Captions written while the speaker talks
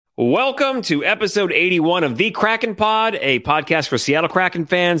Welcome to episode 81 of The Kraken Pod, a podcast for Seattle Kraken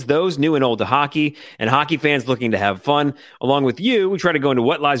fans, those new and old to hockey, and hockey fans looking to have fun. Along with you, we try to go into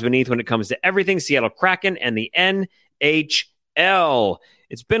what lies beneath when it comes to everything Seattle Kraken and the NHL.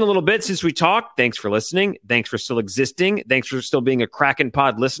 It's been a little bit since we talked. Thanks for listening. Thanks for still existing. Thanks for still being a Kraken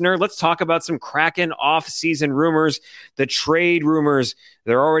Pod listener. Let's talk about some Kraken off-season rumors, the trade rumors.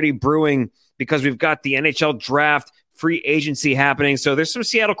 They're already brewing because we've got the NHL draft, free agency happening. So there's some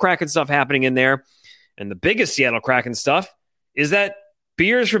Seattle Kraken stuff happening in there. And the biggest Seattle Kraken stuff is that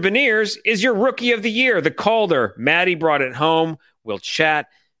Beers for BENIERS is your rookie of the year, the CALDER. MATTY brought it home. We'll chat.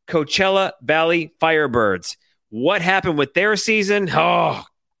 Coachella Valley Firebirds. What happened with their season? Oh,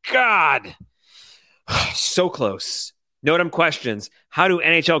 God. So close. Note 'em questions. How do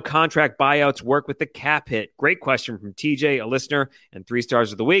NHL contract buyouts work with the cap hit? Great question from TJ, a listener, and 3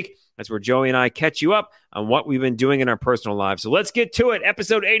 stars of the week. That's where Joey and I catch you up on what we've been doing in our personal lives. So let's get to it.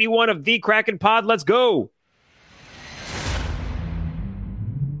 Episode 81 of The Kraken Pod. Let's go.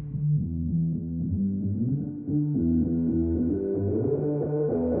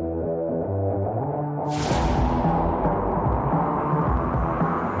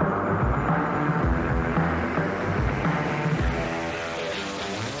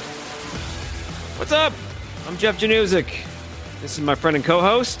 What's up? I'm Jeff Janusik. This is my friend and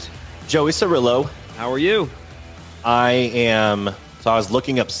co-host, Joey Cirillo. How are you? I was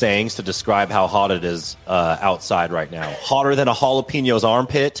looking up sayings to describe how hot it is outside right now. Hotter than a jalapeno's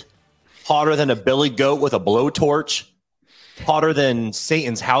armpit. Hotter than a billy goat with a blowtorch. Hotter than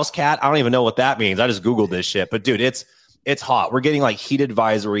Satan's house cat. I don't even know what that means. I just Googled this shit. But dude, it's hot. We're getting like heat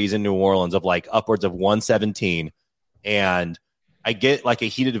advisories in New Orleans of like upwards of 117. And I get like a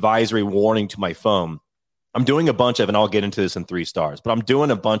heat advisory warning to my phone. I'm doing a bunch of, and I'll get into this in 3 stars, but I'm doing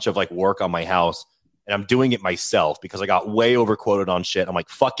a bunch of like work on my house, and I'm doing it myself because I got way overquoted on shit. I'm like,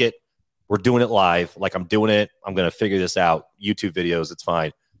 fuck it. We're doing it live. Like, I'm doing it. I'm going to figure this out. YouTube videos. It's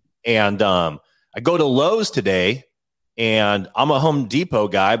fine. And I go to Lowe's today, and I'm a Home Depot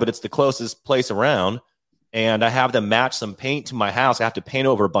guy, but it's the closest place around. And I have them match some paint to my house. I have to paint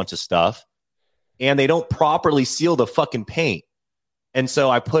over a bunch of stuff, and they don't properly seal the fucking paint. And so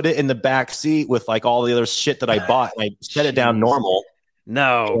I put it in the back seat with like all the other shit that I bought, and I set it down normal.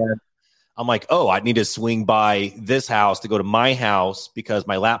 No. And I'm like, oh, I need to swing by this house to go to my house because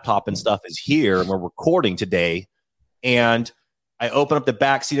my laptop and stuff is here and we're recording today. And I open up the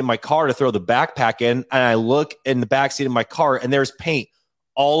back seat of my car to throw the backpack in, and I look in the back seat of my car, and there's paint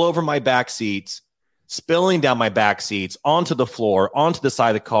all over my back seats, spilling down my back seats, onto the floor, onto the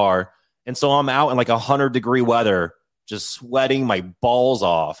side of the car. And so I'm out in like 100-degree weather, just sweating my balls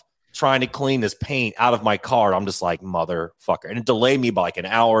off, trying to clean this paint out of my car. I'm just like, motherfucker. And it delayed me by like an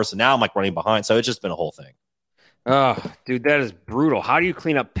hour. So now I'm like running behind. So it's just been a whole thing. Oh, dude, that is brutal. How do you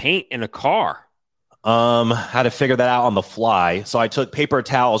clean up paint in a car? Had to figure that out on the fly. So I took paper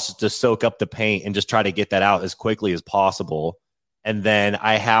towels to soak up the paint and just try to get that out as quickly as possible. And then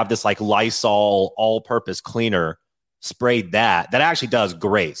I have this like Lysol all-purpose cleaner, sprayed that actually does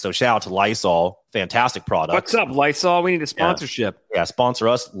great. So shout out to Lysol. Fantastic product. What's up, Lysol? We need a sponsorship. Yeah, sponsor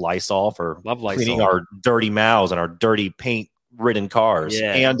us, Lysol, for Love Lysol. Cleaning our dirty mouths and our dirty paint-ridden cars.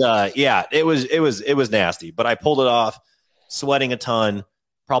 Yeah. And it was nasty, but I pulled it off, sweating a ton.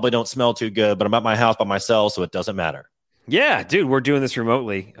 Probably don't smell too good, but I'm at my house by myself, so it doesn't matter. Yeah, dude, we're doing this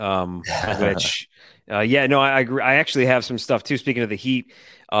remotely, which I agree. I actually have some stuff too. Speaking of the heat,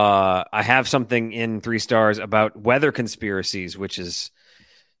 I have something in 3 stars about weather conspiracies, which is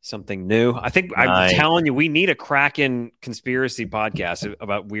something new. I think I'm telling you, we need a Kraken conspiracy podcast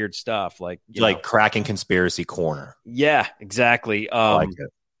about weird stuff, like Kraken conspiracy corner. Yeah, exactly. I like it.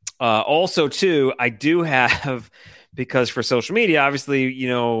 Also, too, I do have, because for social media, obviously,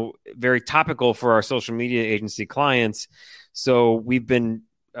 very topical for our social media agency clients. So we've been.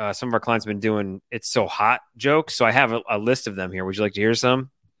 Some of our clients have been doing "It's so hot" jokes. So I have a list of them here. Would you like to hear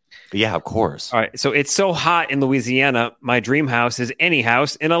some? Yeah, of course. All right. So it's so hot in Louisiana. My dream house is any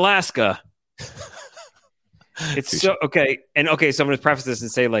house in Alaska. It's so okay. And okay, so I'm going to preface this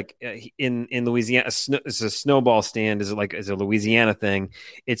and say, like, in Louisiana, it's a snowball stand is a Louisiana thing.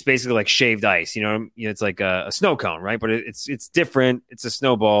 It's basically like shaved ice. It's like a snow cone, right? But it's different. It's a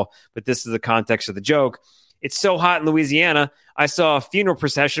snowball. But this is the context of the joke. It's so hot in Louisiana, I saw a funeral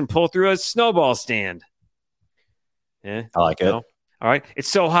procession pull through a snowball stand. Yeah, I like it. All right. It's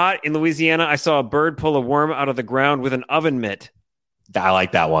so hot in Louisiana, I saw a bird pull a worm out of the ground with an oven mitt. I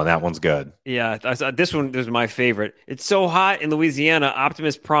like that one. That one's good. Yeah, this one is my favorite. It's so hot in Louisiana,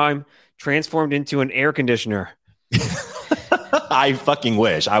 Optimus Prime transformed into an air conditioner. I fucking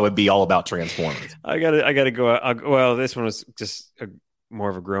wish. I would be all about Transformers. I gotta go. Well, this one was just more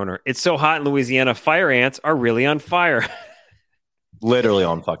of a groaner. It's so hot in Louisiana. Fire ants are really on fire. Literally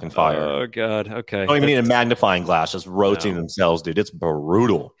on fucking fire. Oh God. Okay. Don't even need a magnifying glass, just roasting themselves, dude. It's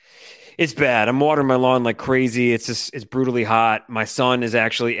brutal. It's bad. I'm watering my lawn like crazy. It's brutally hot. My son is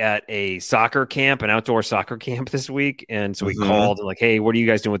actually at a soccer camp, an outdoor soccer camp this week. And so we called and like, hey, what are you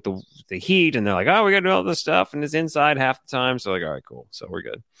guys doing with the heat? And they're like, oh, we got to do all this stuff. And it's inside half the time. So like, all right, cool. So we're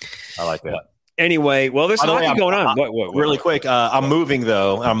good. I like that. Anyway, well, there's nothing going on. What, really quick, I'm moving,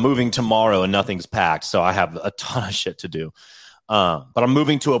 though. I'm moving tomorrow and nothing's packed. So I have a ton of shit to do. But I'm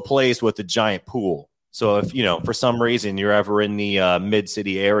moving to a place with a giant pool. So if, for some reason you're ever in the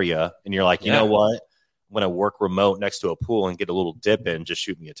mid-city area and you're like, you know what? I'm going to work remote next to a pool and get a little dip in, just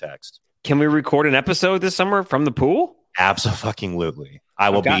shoot me a text. Can we record an episode this summer from the pool? Absolutely.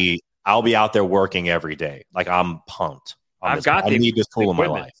 I'll be out there working every day. Like, I'm pumped. I need this pool in my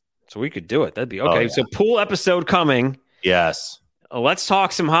life. So we could do it. That'd be okay. So pool episode coming. Yes. Let's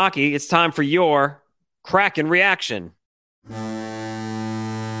talk some hockey. It's time for your Kraken reaction.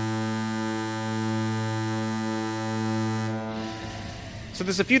 So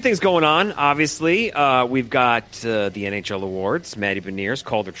there's a few things going on. Obviously, we've got the NHL awards, MATTY BENIERS,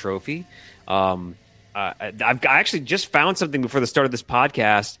 Calder Trophy. I actually just found something before the start of this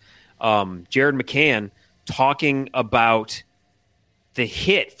podcast. Jared McCann talking about the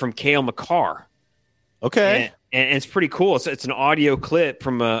hit from Cale Makar. Okay. And it's pretty cool. It's an audio clip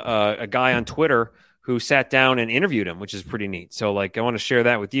from a guy on Twitter who sat down and interviewed him, which is pretty neat. So, like, I want to share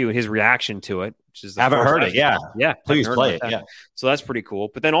that with you and his reaction to it. Which is haven't heard it. Yeah. Please play it. Yeah. So that's pretty cool.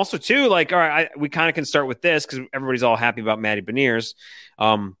 But then also too, like, all right, we kind of can start with this because everybody's all happy about MATTY BENIERS.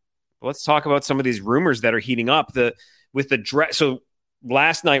 Let's talk about some of these rumors that are heating up. So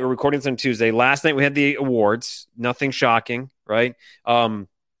last night, we're recording this on Tuesday. Last night we had the awards. Nothing shocking, right? And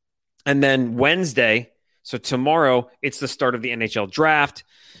then Wednesday, so tomorrow, it's the start of the NHL draft.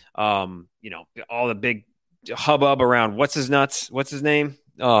 All the big hubbub around what's his name?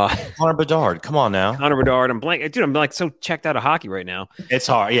 Connor Bedard. Come on now. Connor Bedard. I'm like so checked out of hockey right now. It's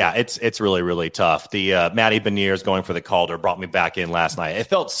hard. Yeah, it's really, really tough. The MATTY BENIERS going for the Calder brought me back in last night. It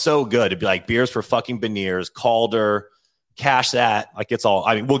felt so good to be like, beers for fucking BENIERS, Calder, cash that. Like, it's all,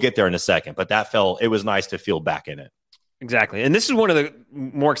 I mean, we'll get there in a second, but it was nice to feel back in it. Exactly. And this is one of the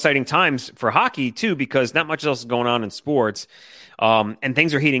more exciting times for hockey too, because not much else is going on in sports. And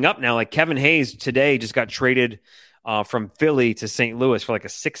things are heating up now. Like Kevin Hayes today just got traded from Philly to St. Louis for like a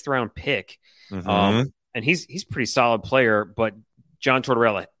 6th round pick. And he's a pretty solid player, but John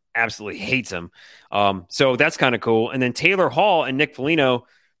Tortorella absolutely hates him. So that's kind of cool. And then Taylor Hall and Nick Foligno,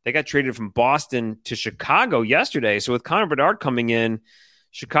 they got traded from Boston to Chicago yesterday. So with Connor Bedard coming in,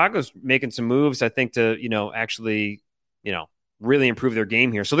 Chicago's making some moves, I think, to, actually, really improve their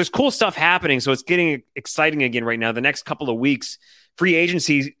game here. So there's cool stuff happening. So it's getting exciting again right now. The next couple of weeks, free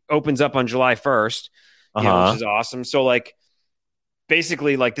agency opens up on July 1st. Which is awesome. So, like,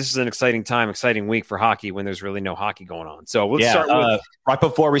 basically, like, this is an exciting week for hockey when there's really no hockey going on. So let's start with right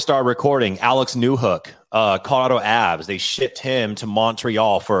before we start recording, Alex Newhook, Colorado Avs, they shipped him to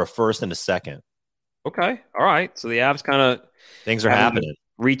Montreal for a 1st and a 2nd. Okay. All right. So the Avs kind of things are happening.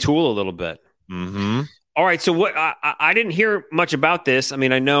 Retool a little bit. All right, so what I didn't hear much about this. I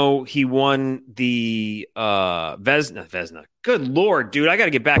mean, I know he won the Vezina. Good Lord, dude, I got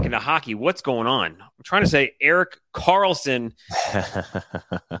to get back into hockey. What's going on? I'm trying to say Erik Karlsson.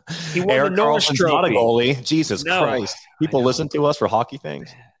 He won Erik the Norris Karlsson's Trophy. Not a goalie. Jesus Christ. People listen to us for hockey things.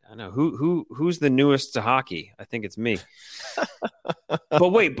 I know. Who's the newest to hockey? I think it's me. But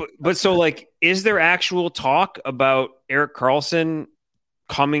wait, but so, like, is there actual talk about Erik Karlsson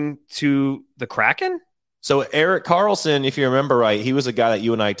coming to the Kraken? So Erik Karlsson, if you remember right, he was a guy that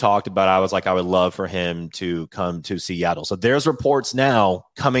you and I talked about. I was like, I would love for him to come to Seattle. So there's reports now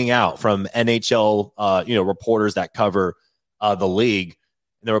coming out from NHL, reporters that cover the league.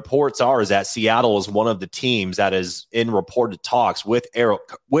 And the reports is that Seattle is one of the teams that is in reported talks with Erik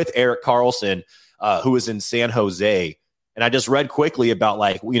Karlsson, who is in San Jose. And I just read quickly about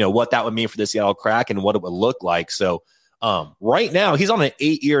what that would mean for the Seattle Kraken and what it would look like. So right now, he's on an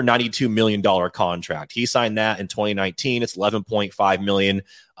 8-year, $92 million contract. He signed that in 2019. It's $11.5 million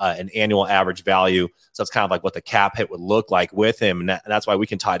an annual average value. So that's kind of like what the cap hit would look like with him. And that's why we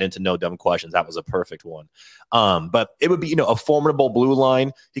can tie it into no dumb questions. That was a perfect one. But it would be, a formidable blue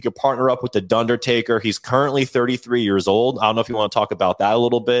line. He could partner up with the Dundertaker. He's currently 33 years old. I don't know if you want to talk about that a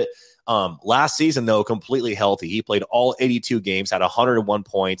little bit. Last season, though, completely healthy. He played all 82 games, had 101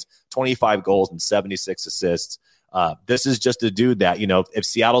 points, 25 goals, and 76 assists. This is just a dude that, if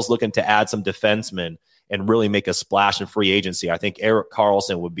Seattle's looking to add some defensemen and really make a splash in free agency, I think Erik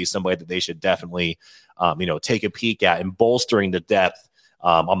Karlsson would be somebody that they should definitely, take a peek at and bolstering the depth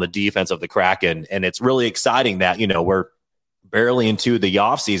on the defense of the Kraken. And it's really exciting that, we're barely into the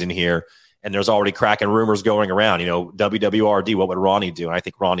offseason here, and there's already Kraken rumors going around. WWRD, what would Ronnie do? And I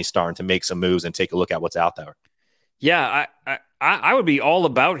think Ronnie's starting to make some moves and take a look at what's out there. Yeah, I would be all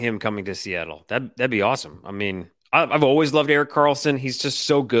about him coming to Seattle. That'd be awesome. I mean, I've always loved Erik Karlsson. He's just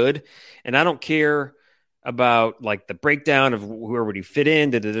so good, and I don't care about like the breakdown of where would he fit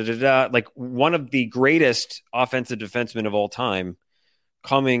in. Like one of the greatest offensive defensemen of all time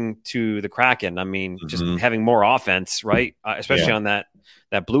coming to the Kraken. I mean, just having more offense, right? Especially on that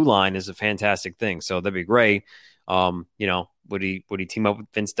blue line is a fantastic thing. So that'd be great. Would he team up with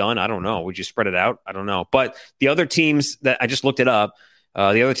Vince Dunn? I don't know. Would you spread it out? I don't know. But the other teams that I just looked it up,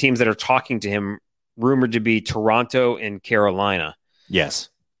 the other teams that are talking to him, rumored to be Toronto and Carolina. Yes.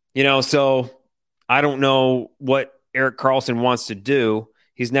 So I don't know what Erik Karlsson wants to do.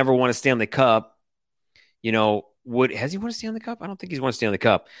 He's never won a Stanley Cup. Has he won a Stanley Cup? I don't think he's won a Stanley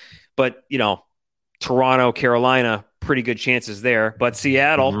Cup. But, Toronto, Carolina, pretty good chances there. But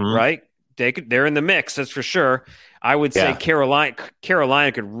Seattle, right? They're in the mix, that's for sure. I would say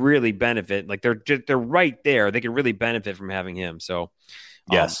Carolina could really benefit. Like they're right there. They could really benefit from having him. So,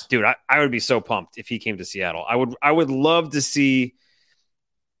 yes, dude, I would be so pumped if he came to Seattle. I would love to see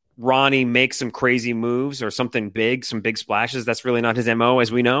Ronnie make some crazy moves or something big, some big splashes. That's really not his MO,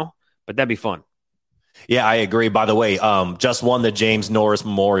 as we know, but that'd be fun. Yeah, I agree. By the way, just won the James Norris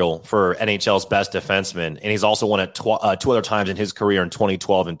Memorial for NHL's best defenseman, and he's also won it two other times in his career in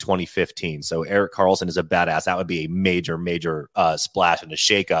 2012 and 2015. So Erik Karlsson is a badass. That would be a major, major splash and a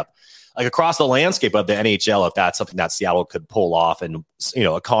shakeup, like across the landscape of the NHL, if that's something that Seattle could pull off, and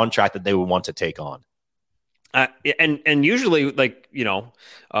a contract that they would want to take on. And usually, like,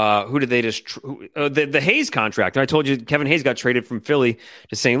 who did they just the Hayes contract? I told you Kevin Hayes got traded from Philly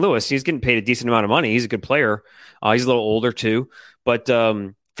to St. Louis. He's getting paid a decent amount of money. He's a good player. He's a little older too, but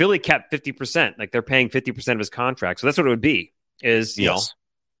Philly kept 50%. Like they're paying 50% of his contract. So that's what it would be. Is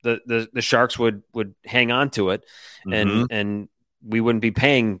the Sharks would hang on to it, and we wouldn't be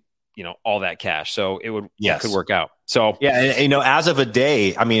paying all that cash. So it could work out. So and, as of a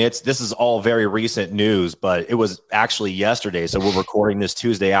day, I mean, this is all very recent news, but it was actually yesterday. So we're recording this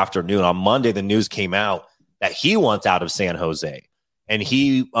Tuesday afternoon. On Monday, the news came out that he wants out of San Jose, and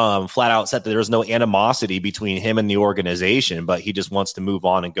he flat out said that there's no animosity between him and the organization, but he just wants to move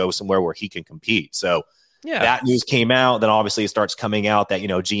on and go somewhere where he can compete. So that news came out. Then obviously it starts coming out that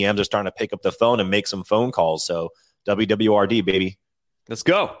GMs are starting to pick up the phone and make some phone calls. So WWRD, baby, let's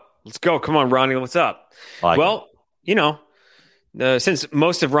go. Come on, Ronnie. What's up? Since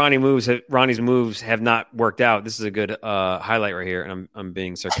most of Ronnie's moves have not worked out, this is a good highlight right here. And I'm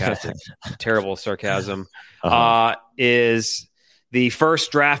being sarcastic, terrible sarcasm. Is the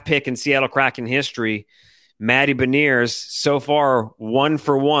first draft pick in Seattle Kraken history, MATTY BENIERS, so far 1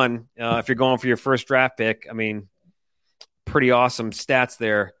 for 1. If you're going for your first draft pick, I mean, pretty awesome stats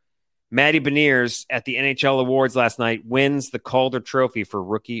there. MATTY BENIERS at the NHL Awards last night wins the Calder Trophy for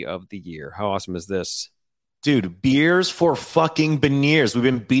Rookie of the Year. How awesome is this? Dude, beers for fucking Beniers. We've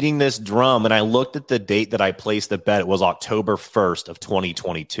been beating this drum, and I looked at the date that I placed the bet. It was October 1st of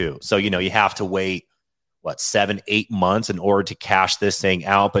 2022. So, you have to wait, 7-8 months in order to cash this thing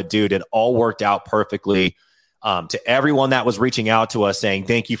out. But, dude, it all worked out perfectly. To everyone that was reaching out to us saying,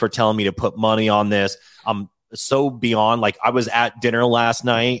 thank you for telling me to put money on this. I'm so beyond, like, I was at dinner last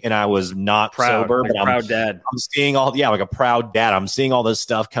night, and I was not sober. Like but proud dad. I'm seeing like a proud dad. I'm seeing all this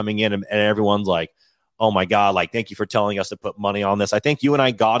stuff coming in, and everyone's like, oh my God, like, thank you for telling us to put money on this. I think you and I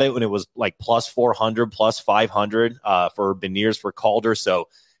got it when it was like plus 400, plus 500 for Beniers for Calder. So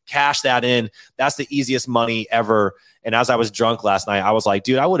cash that in. That's the easiest money ever. And as I was drunk last night, I was like,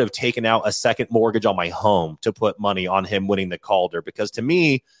 dude, I would have taken out a second mortgage on my home to put money on him winning the Calder. Because to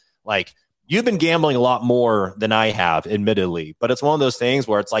me, like, you've been gambling a lot more than I have, admittedly. But it's one of those things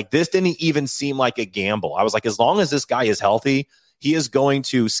where it's like, this didn't even seem like a gamble. I was like, as long as this guy is healthy, he is going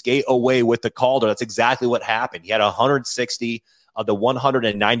to skate away with the Calder. That's exactly what happened. He had 160 of the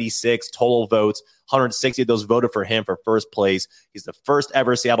 196 total votes. 160 of those voted for him for first place. He's the first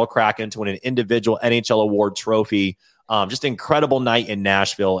ever Seattle Kraken to win an individual NHL award trophy. Just an incredible night in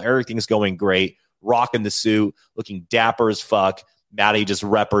Nashville. Everything's going great. Rocking the suit, looking dapper as fuck. MATTY just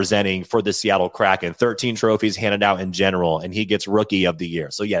representing for the Seattle Kraken. 13 trophies handed out in general, and he gets Rookie of the Year.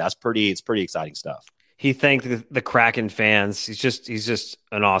 So yeah, it's pretty exciting stuff. He thanked the Kraken fans. He's just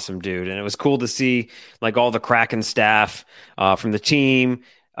an awesome dude. And it was cool to see like all the Kraken staff from the team,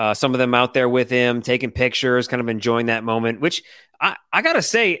 some of them out there with him, taking pictures, kind of enjoying that moment, which I got to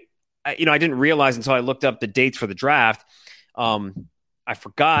say, I didn't realize until I looked up the dates for the draft. I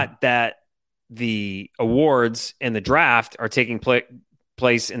forgot that the awards and the draft are taking place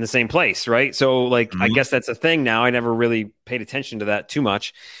place in the same place, right? So like, I guess that's a thing now. I never really paid attention to that too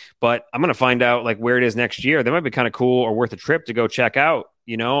much, but I'm gonna find out like where it is next year. That might be kind of cool or worth a trip to go check out.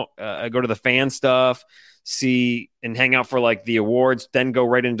 Go to the fan stuff, see and hang out for like the awards, then go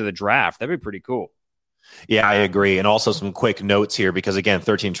right into the draft. That'd be pretty cool. Yeah, I agree. And also some quick notes here, because again,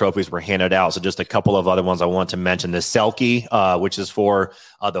 13 trophies were handed out. So just a couple of other ones I want to mention. The Selke, which is for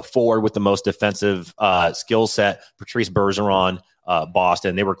the forward with the most defensive skill set, Patrice Bergeron,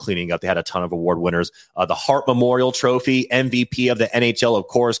 Boston. They were cleaning up. They had a ton of award winners. The Hart Memorial Trophy, MVP of the NHL, of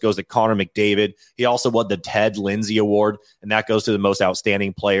course, goes to Connor McDavid. He also won the Ted Lindsay Award, and that goes to the most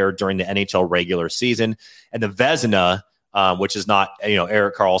outstanding player during the NHL regular season. And the Vezina, which is not,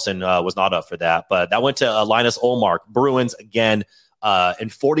 Eric Karlsson was not up for that, but that went to Linus Ullmark. Bruins, again, in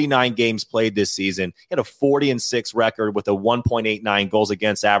 49 games played this season, he had a 40-6 record with a 1.89 goals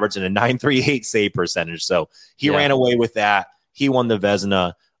against average and a 938 save percentage. So he ran away with that. He won the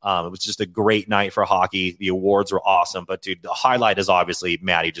Vezina. It was just a great night for hockey. The awards were awesome, but dude, the highlight is obviously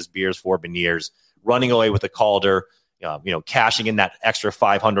Matty, just beers for Beniers, running away with the Calder. Cashing in that extra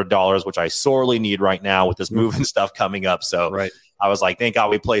 $500, which I sorely need right now with this move and stuff coming up. So I was like, thank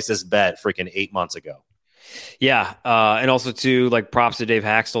God we placed this bet freaking 8 months ago. Yeah. And also too, like props to Dave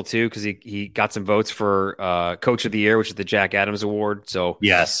Haxtell too, because he got some votes for Coach of the Year, which is the Jack Adams Award. So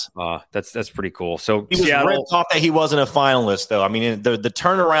yes, that's pretty cool. So he was ripped off that he wasn't a finalist, though. I mean, the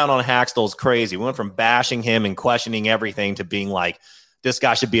turnaround on Haxtell is crazy. We went from bashing him and questioning everything to being like, this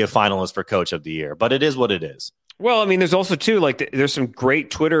guy should be a finalist for Coach of the Year. But it is what it is. Well, I mean, there's also too like there's some great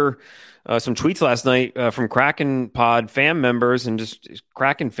Twitter, some tweets last night from Kraken Pod fan members and just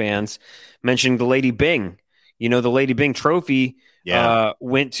Kraken fans mentioning the Lady Bing. The Lady Bing trophy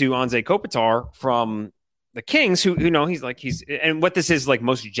went to Anze Kopitar from the Kings, who he's and what this is like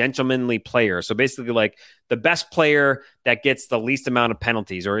most gentlemanly player. So basically, like the best player that gets the least amount of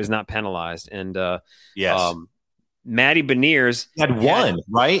penalties or is not penalized. And Matty Beniers had one,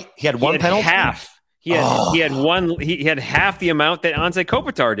 right? He had one penalty. Half. He had one. He had half the amount that Anze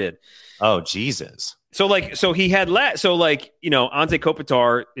Kopitar did. Oh Jesus! So he had less. So Anze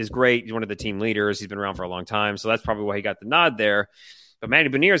Kopitar is great. He's one of the team leaders. He's been around for a long time. So that's probably why he got the nod there. But Matty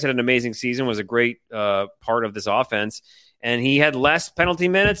Beniers had an amazing season. Was a great part of this offense, and he had less penalty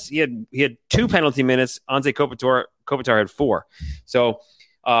minutes. He had 2 penalty minutes. Anze Kopitar had 4. So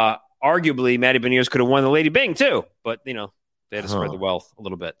arguably, Matty Beniers could have won the Lady Bing too. But they had to spread the wealth a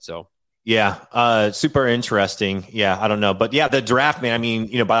little bit. So. Yeah, super interesting. Yeah, I don't know. But yeah, the draft, man, I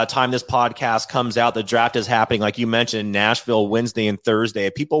mean, by the time this podcast comes out, the draft is happening, like you mentioned, in Nashville Wednesday and Thursday.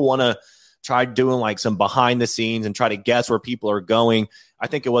 If people want to try doing like some behind the scenes and try to guess where people are going, I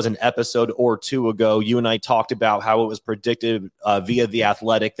think it was an episode or 2 ago, you and I talked about how it was predicted via The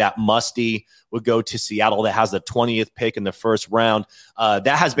Athletic that MATTY would go to Seattle, that has the 20th pick in the first round.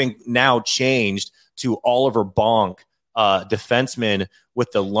 That has been now changed to Oliver Bonk, defenseman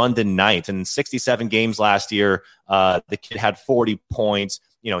with the London Knights. And in 67 games last year, the kid had 40 points.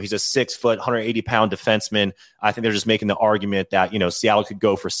 He's a 6 foot, 180-pound defenseman. I think they're just making the argument that, Seattle could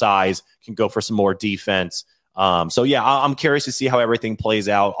go for size, can go for some more defense. So yeah, I'm curious to see how everything plays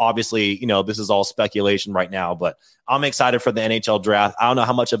out. Obviously, this is all speculation right now, but I'm excited for the NHL draft. I don't know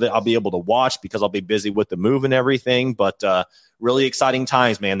how much of it I'll be able to watch because I'll be busy with the move and everything, but really exciting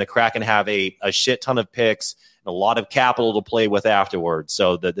times, man. The Kraken have a shit ton of picks, a lot of capital to play with afterwards.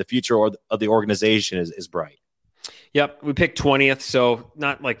 So the future of the organization is bright. Yep. We picked 20th. So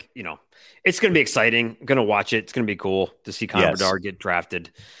not like, it's going to be exciting. I'm going to watch it. It's going to be cool to see Connor Bedard get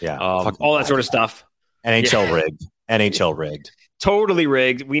drafted. Yeah. All that sort of stuff. NHL rigged. NHL rigged. Totally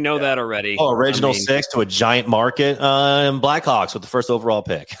rigged. We know that already. Oh, original 6 to a giant market and Blackhawks with the first overall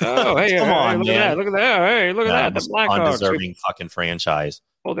pick. Oh, hey, come on, man. Look at that. Hey, look at that. The Blackhawks. Undeserving fucking franchise.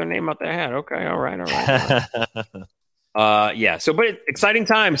 Pull their name out their hat. Okay. All right. Yeah. So, but exciting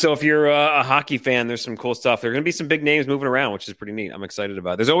time. So if you're a hockey fan, there's some cool stuff. There are going to be some big names moving around, which is pretty neat. I'm excited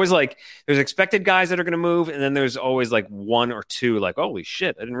about it. There's always there's expected guys that are going to move. And then there's always 1 or 2, holy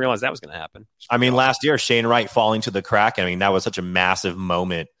shit, I didn't realize that was going to happen. I mean, last year, Shane Wright falling to the Kraken. I mean, that was such a massive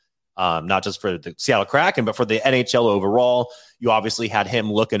moment. Not just for the Seattle Kraken, but for the NHL overall. You obviously had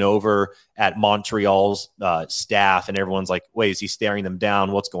him looking over at Montreal's staff, and everyone's like, wait, is he staring them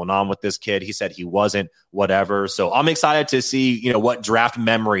down? What's going on with this kid? He said he wasn't, whatever. So I'm excited to see, what draft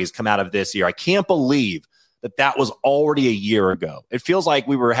memories come out of this year. I can't believe that was already a year ago. It feels like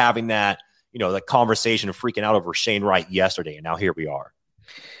we were having that, the conversation of freaking out over Shane Wright yesterday, and now here we are.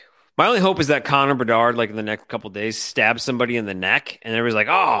 My only hope is that Connor Bedard, like in the next couple of days, stabs somebody in the neck, and everybody's like,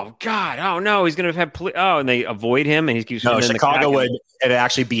 "Oh God, oh no, he's gonna have and they avoid him, and he keeps. No, And then Chicago would it'd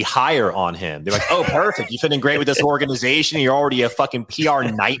actually be higher on him. They're like, "Oh, perfect, you fit in great with this organization. You're already a fucking PR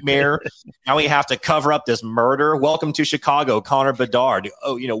nightmare. Now we have to cover up this murder. Welcome to Chicago, Connor Bedard.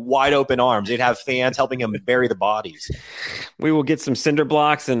 Oh, wide open arms. They'd have fans helping him bury the bodies. We will get some cinder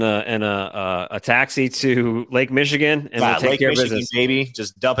blocks and a taxi to Lake Michigan, and we'll take Lake care Michigan, of business. Baby,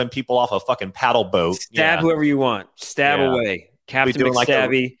 just dumping people off a fucking paddle boat. Stab whoever you want. Stab away. Captain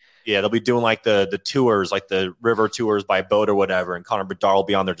McStabby. They'll be doing like the tours, like the river tours by boat or whatever, and Connor Bedard will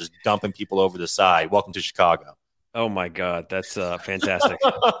be on there just dumping people over the side. Welcome to Chicago. Oh my God, that's fantastic.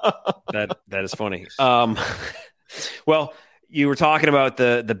 that is funny. Well, you were talking about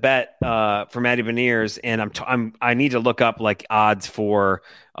the bet for Matty Beniers, and I need to look up like odds for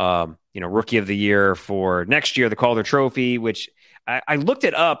Rookie of the Year for next year, the Calder Trophy, which I looked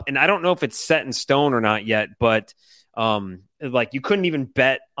it up, and I don't know if it's set in stone or not yet, but like you couldn't even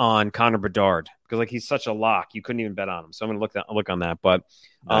bet on Connor Bedard because like he's such a lock, you couldn't even bet on him. So I'm gonna look on that. But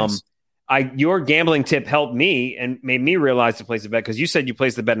nice. Your gambling tip helped me and made me realize to place a bet because you said you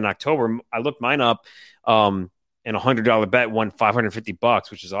placed the bet in October. I looked mine up. And $100 bet won $550,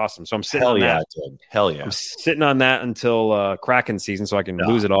 which is awesome. So I'm sitting on that. Hell yeah. I'm sitting on that until Kraken season so I can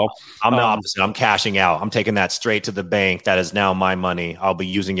lose it all. I'm the opposite. I'm cashing out. I'm taking that straight to the bank. That is now my money. I'll be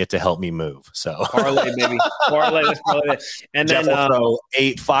using it to help me move. So parlay, baby. Parlay. Let's parlay. And Jeff then will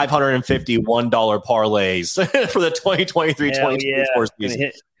throw $550 $1 parlays for the 2023-2024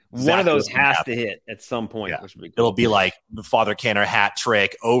 season. One of those has to hit at some point. Yeah. Which would be cool. It'll be like the Father Canner hat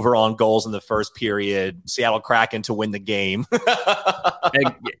trick, over on goals in the first period, Seattle Kraken to win the game.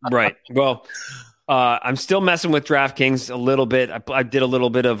 Right. Well, I'm still messing with DraftKings a little bit. I did a little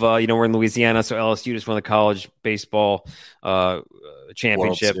bit of, we're in Louisiana, so LSU just won the college baseball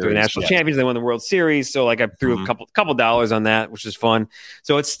championship through the national champions. They won the World Series. So like I threw a couple dollars on that, which is fun.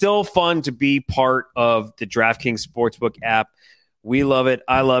 So it's still fun to be part of the DraftKings Sportsbook app. We love it.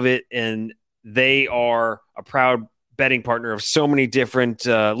 I love it. And they are a proud betting partner of so many different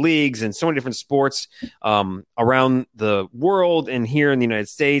leagues and so many different sports around the world and here in the United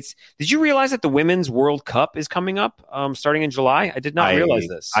States. Did you realize that the Women's World Cup is coming up starting in July? I did not realize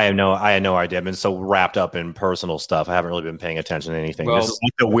this. I had no idea. I've been so wrapped up in personal stuff. I haven't really been paying attention to anything. This is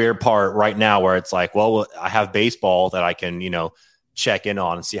like the weird part right now where it's like, well, I have baseball that I can, check in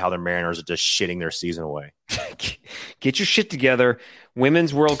on and see how the Mariners are just shitting their season away. Get your shit together.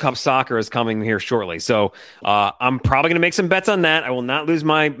 Women's World Cup soccer is coming here shortly. So I'm probably going to make some bets on that. I will not lose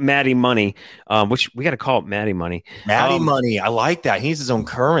my Matty money, which we got to call it Matty money. Matty money. I like that. He needs his own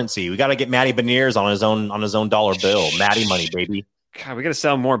currency. We got to get Matty Beniers on his own dollar bill. Matty money, baby. God, we got to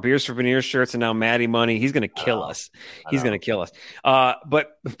sell more Beers for Beniers shirts and now Matty money. He's going to kill us. He's going to kill us. But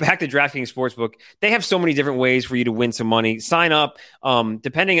back to DraftKings Sportsbook, they have so many different ways for you to win some money. Sign up.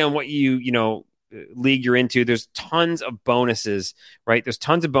 Depending on what league you're into, there's tons of bonuses, right? There's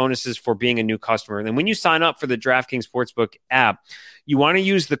tons of bonuses for being a new customer. And then when you sign up for the DraftKings Sportsbook app, you want to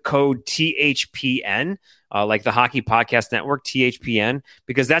use the code THPN, like the Hockey Podcast Network, THPN,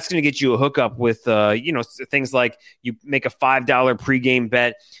 because that's going to get you a hookup with, things like you make a $5 pregame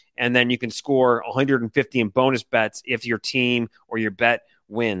bet, and then you can score 150 in bonus bets if your team or your bet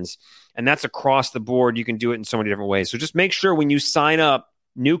wins. And that's across the board. You can do it in so many different ways. So just make sure when you sign up,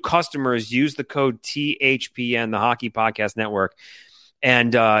 new customers use the code THPN, the Hockey Podcast Network,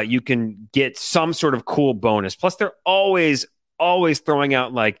 and you can get some sort of cool bonus. Plus, they're always throwing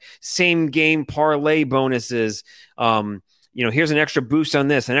out like same game parlay bonuses. Here's an extra boost on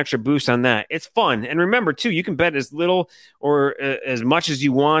this, an extra boost on that. It's fun. And remember, too, you can bet as little or as much as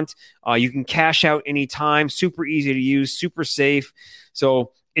you want. You can cash out anytime. Super easy to use, super safe.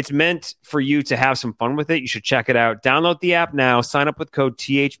 So it's meant for you to have some fun with it. You should check it out. Download the app now. Sign up with code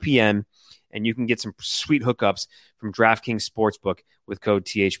THPN, and you can get some sweet hookups from DraftKings Sportsbook with code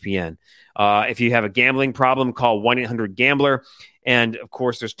THPN. If you have a gambling problem, call 1-800-GAMBLER. And, of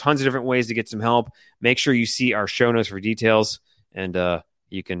course, there's tons of different ways to get some help. Make sure you see our show notes for details, and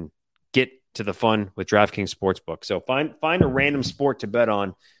you can get to the fun with DraftKings Sportsbook. So find a random sport to bet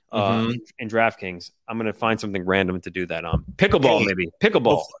on. In DraftKings, I'm going to find something random to do that on. Pickleball, maybe.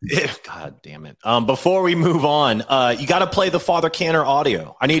 Pickleball. God damn it. Before we move on, you got to play the Father Canner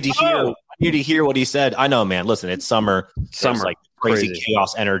audio. I need to hear what he said. I know, man. Listen, it's summer. There's like crazy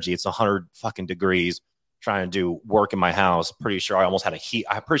chaos energy. It's 100 fucking degrees. Trying to do work in my house. Pretty sure I had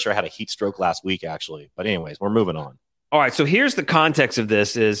a heat stroke last week, actually. But anyways, we're moving on. All right. So here's the context of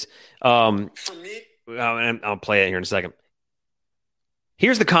this is, for me, I'll play it here in a second.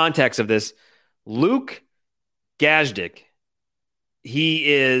 Here's the context of this. Luke Gazdic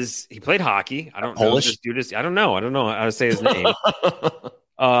He played hockey. I don't know Polish? this dude is. I don't know how to say his name.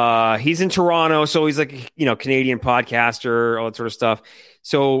 He's in Toronto, so he's like, Canadian podcaster, all that sort of stuff.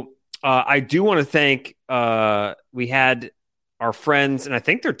 So I do want to thank, we had our friends, and I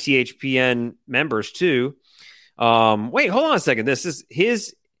think they're THPN members too. Wait, hold on a second. This is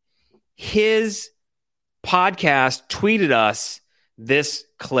his podcast tweeted us this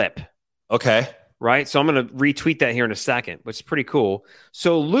clip. Okay. Right. So I'm going to retweet that here in a second, which is pretty cool.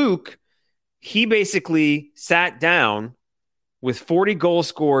 So Luke, he basically sat down with 40 goal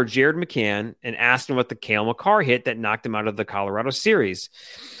scorer Jared McCann and asked him about the Cale Makar hit that knocked him out of the Colorado series.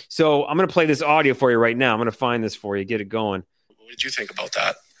 So I'm going to play this audio for you right now. I'm going to find this for you. Get it going. What did you think about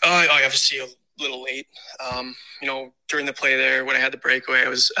that? I obviously a little late. During the play there, when I had the breakaway, I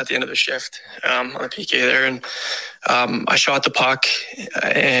was at the end of the shift on the PK there, and I shot the puck,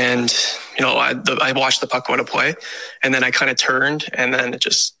 and I watched the puck go to play, and then I kind of turned, and then it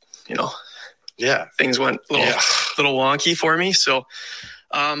just things went a little wonky for me. So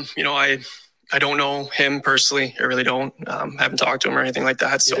I don't know him personally. I really don't. Haven't talked to him or anything like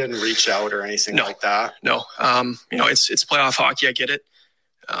that. So you didn't reach out or anything like that? No. It's playoff hockey. I get it.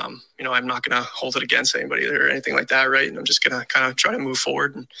 I'm not going to hold it against anybody or anything like that, right? And I'm just going to kind of try to move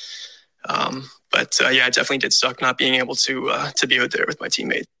forward. And, it definitely did suck not being able to be out there with my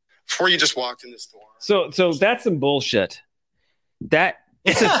teammates. Before you just walked in this door. So that's some bullshit.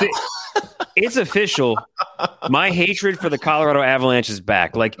 It's official. My hatred for the Colorado Avalanche is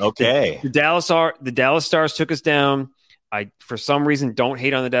back. Like, okay, the Dallas Stars took us down. I, for some reason, don't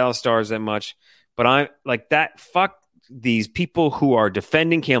hate on the Dallas Stars that much, but I like that. Fuck these people who are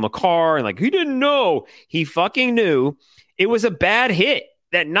defending Cale Makar and like, he didn't know. He fucking knew. It was a bad hit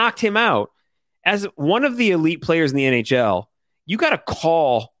that knocked him out. As one of the elite players in the NHL, you got to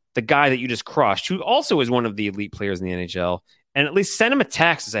call the guy that you just crushed, who also is one of the elite players in the NHL, and at least send him a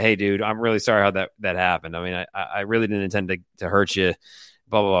text and say, hey, dude, I'm really sorry how that happened. I mean, I really didn't intend to hurt you,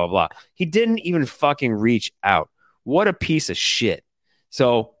 blah, blah, blah, blah. He didn't even fucking reach out. What a piece of shit.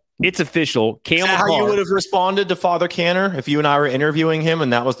 So it's official. Cale Makar, how you would have responded to Father Canner if you and I were interviewing him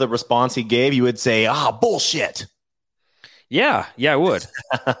and that was the response he gave? You would say, bullshit. Yeah, I would.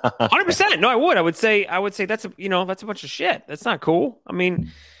 100%. No, I would. I would say that's that's a bunch of shit. That's not cool. I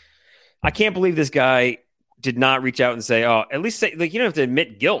mean, I can't believe this guy did not reach out and say, at least say, like, you don't have to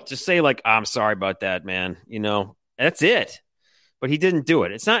admit guilt. Just say, like, I'm sorry about that, man. That's it. But he didn't do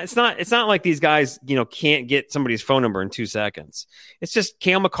it. It's not like these guys, can't get somebody's phone number in 2 seconds. It's just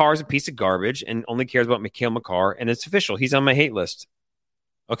Cale Makar is a piece of garbage and only cares about Cale Makar, and it's official. He's on my hate list.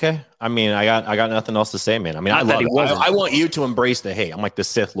 Okay. I mean, I got nothing else to say, man. I mean, I love it. I want you to embrace the hate. I'm like the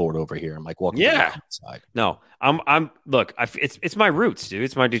Sith Lord over here. I'm like, welcome to the side. No, it's my roots, dude.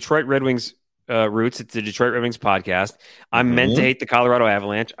 It's my Detroit Red Wings roots. It's the Detroit Red Wings podcast. I'm meant to hate the Colorado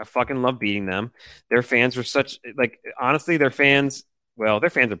Avalanche. I fucking love beating them. Their fans were honestly, their fans are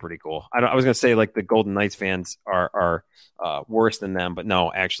pretty cool. I was going to say like the Golden Knights fans are worse than them, but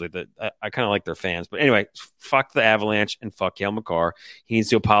no, actually I kind of like their fans. But anyway, fuck the Avalanche and fuck Cale Makar. He needs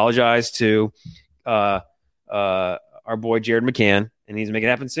to apologize to our boy Jared McCann, and he needs to make it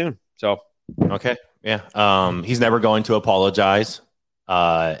happen soon. So, okay. Yeah. He's never going to apologize.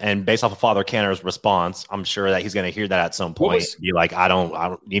 And based off of Father Canner's response, I'm sure that he's going to hear that at some point. Be like, I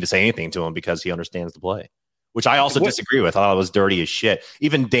don't need to say anything to him because he understands the play, which I also disagree with. I thought it was dirty as shit.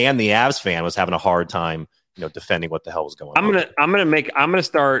 Even Dan, the Avs fan, was having a hard time, defending what the hell was going on. I'm going to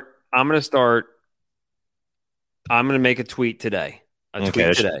make a tweet today.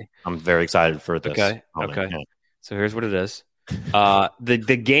 Today. I'm very excited for this. Okay. Yeah. So here's what it is.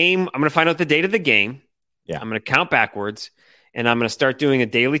 The game, I'm going to find out the date of the game. Yeah. I'm going to count backwards. And I'm going to start doing a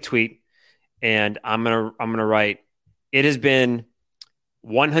daily tweet, and I'm going to write, it has been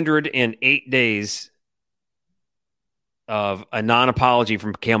 108 days of a non-apology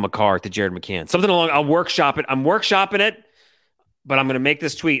from Cale Makar to Jared McCann. Something along, I'll workshop it. I'm workshopping it, but I'm going to make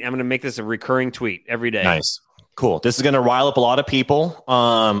this tweet. I'm going to make this a recurring tweet every day. Nice. Cool. This is going to rile up a lot of people.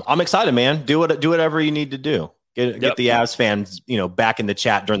 I'm excited, man. Do whatever you need to do. Get the Avs fans, back in the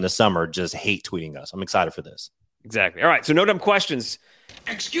chat during the summer, just hate tweeting us. I'm excited for this. Exactly. All right. So no dumb questions.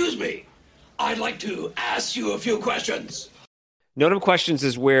 Excuse me. I'd like to ask you a few questions. No dumb questions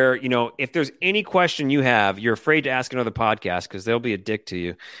is where, if there's any question you have, you're afraid to ask another podcast because they'll be a dick to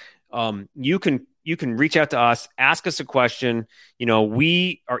you. You can reach out to us, ask us a question.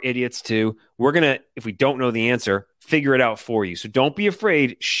 We are idiots too. We're going to, if we don't know the answer, figure it out for you. So don't be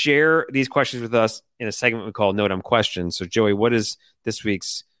afraid. Share these questions with us in a segment we call No Dumb Questions. So Joey, what is this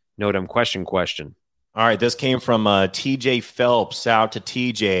week's No Dumb question? All right, this came from TJ Phelps. Out to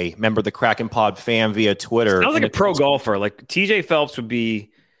TJ, member of the Kraken Pod fan via Twitter. Sounds like a pro golfer. Like TJ Phelps would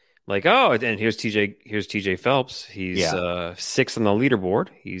be like, oh, and here's TJ Phelps. He's 6th on the leaderboard.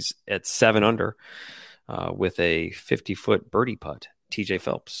 He's at 7 under with a 50-foot birdie putt. TJ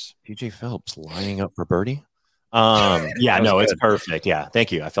Phelps. TJ Phelps lining up for birdie. It's perfect. Yeah,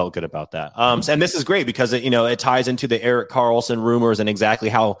 thank you. I felt good about that. And this is great because it ties into the Erik Karlsson rumors and exactly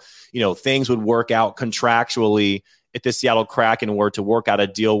how things would work out contractually if the Seattle Kraken were to work out a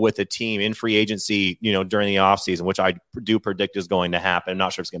deal with a team in free agency, during the offseason, which I do predict is going to happen. I'm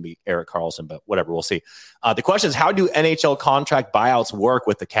not sure it's going to be Erik Karlsson, but whatever, we'll see. The question is, how do NHL contract buyouts work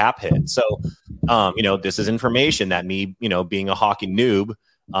with the cap hit? So, this is information that me, being a hockey noob,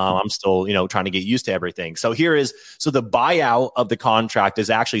 I'm still, trying to get used to everything. So the buyout of the contract is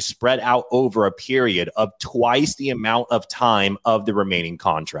actually spread out over a period of twice the amount of time of the remaining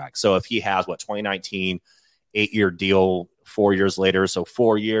contract. So if he has 2019, 8-year deal, 4 years later, so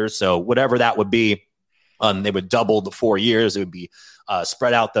 4 years. So whatever that would be, they would double the 4 years. It would be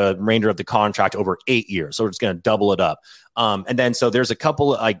spread out the remainder of the contract over 8 years. So we're just going to double it up. And then so there's a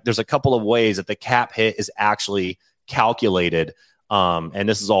couple of ways that the cap hit is actually calculated. And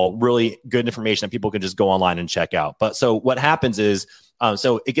this is all really good information that people can just go online and check out. But so what happens is,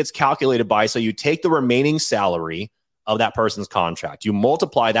 so it gets calculated so you take the remaining salary of that person's contract, you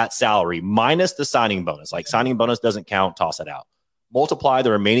multiply that salary minus the signing bonus. Like signing bonus doesn't count, toss it out. Multiply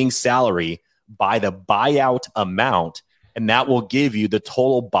the remaining salary by the buyout amount, and that will give you the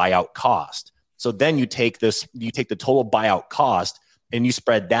total buyout cost. So then you take the total buyout cost and you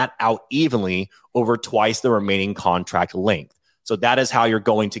spread that out evenly over twice the remaining contract length. So that is how you're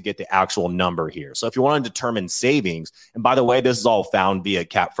going to get the actual number here. So if you want to determine savings, and by the way, this is all found via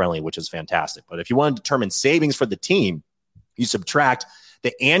Cap Friendly, which is fantastic. But if you want to determine savings for the team, you subtract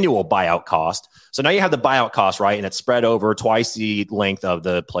the annual buyout cost. So now you have the buyout cost, right? And it's spread over twice the length of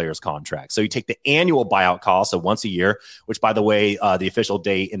the player's contract. So you take the annual buyout cost, so once a year, which by the way, the official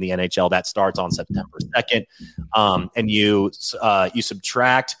date in the NHL, that starts on September 2nd. And you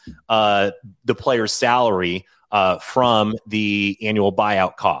subtract the player's salary from the annual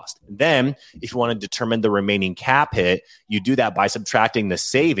buyout cost. Then, if you want to determine the remaining cap hit, you do that by subtracting the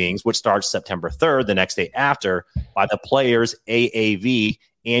savings, which starts September 3rd, the next day after, by the player's AAV,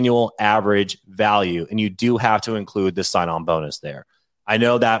 annual average value. And you do have to include the sign-on bonus there. I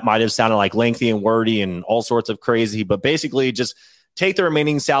know that might have sounded like lengthy and wordy and all sorts of crazy, but basically just take the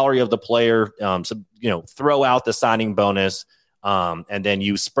remaining salary of the player, throw out the signing bonus, and then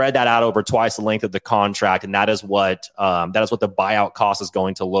you spread that out over twice the length of the contract, and that is what the buyout cost is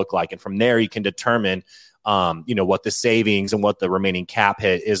going to look like. And from there, you can determine, what the savings and what the remaining cap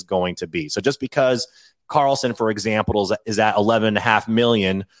hit is going to be. So just because Karlsson, for example, is at $11.5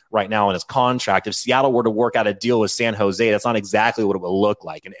 million right now in his contract, if Seattle were to work out a deal with San Jose, that's not exactly what it would look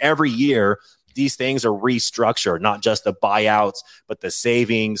like. And every year, these things are restructured, not just the buyouts, but the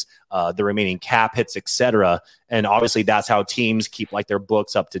savings, the remaining cap hits, etc. And obviously that's how teams keep their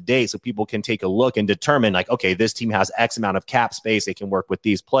books up to date. So people can take a look and determine okay, this team has X amount of cap space. They can work with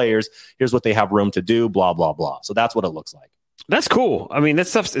these players. Here's what they have room to do, blah, blah, blah. So that's what it looks like. That's cool. I mean, that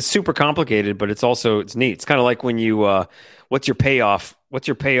stuff is super complicated, but it's neat. It's kind of like when you, what's your payoff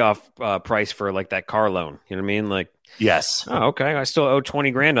price for that car loan? You know what I mean? Yes. Oh, okay. I still owe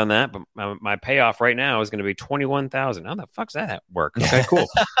 $20,000 on that, but my payoff right now is going to be $21,000. How the fuck's that work? Okay, cool.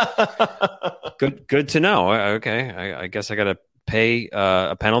 Good to know. Okay, I guess I got to pay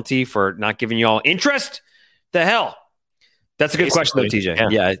a penalty for not giving you all interest. The hell. That's a good question, though,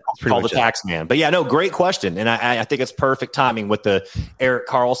 TJ. Yeah, it's pretty call the tax man. But yeah, no, great question, and I think it's perfect timing with the Erik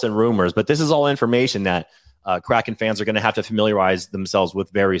Karlsson rumors. But this is all information that Kraken fans are going to have to familiarize themselves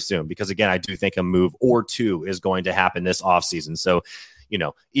with very soon, because again, I do think a move or two is going to happen this offseason. So,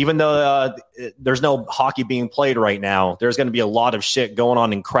 even though there's no hockey being played right now, there's going to be a lot of shit going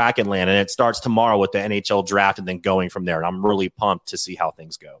on in Kraken land, and it starts tomorrow with the NHL draft and then going from there. And I'm really pumped to see how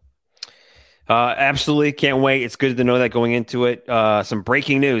things go. Absolutely. Can't wait. It's good to know that going into it. Some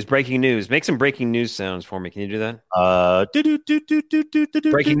breaking news. Make some breaking news sounds for me. Can you do that?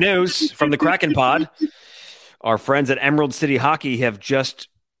 Breaking news from the Kraken pod. Our friends at Emerald City Hockey have just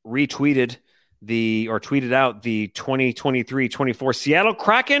tweeted out the 2023-24 Seattle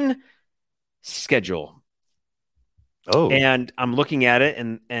Kraken schedule. Oh, and I'm looking at it,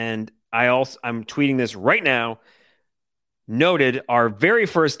 and I'm tweeting this right now. Noted our very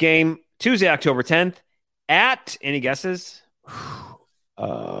first game, Tuesday, October 10th, at any guesses?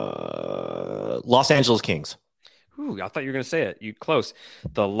 Los Angeles Kings. Ooh, I thought you were going to say it. You close.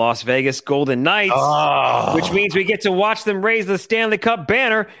 The Las Vegas Golden Knights, which means we get to watch them raise the Stanley Cup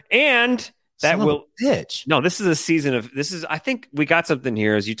banner and That Son will of a bitch. No, this is a season of this is I think we got something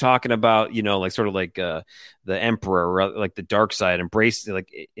here as you talking about, like sort of like the emperor, like the dark side, embrace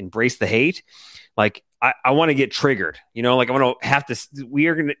the hate. Like I want to get triggered, like I want to have to we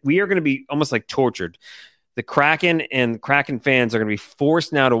are going to be almost like tortured. The Kraken and Kraken fans are going to be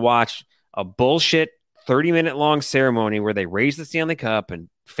forced now to watch a bullshit 30-minute long ceremony where they raise the Stanley Cup and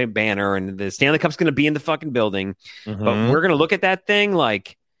banner, and the Stanley Cup's going to be in the fucking building. Mm-hmm. But we're going to look at that thing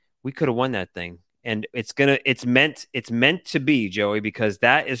like we could have won that thing. And it's meant to be, Joey, because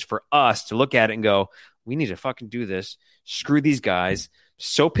that is for us to look at it and go, we need to fucking do this. Screw these guys.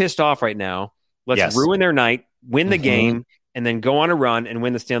 So pissed off right now. Let's ruin their night, win the game, and then go on a run and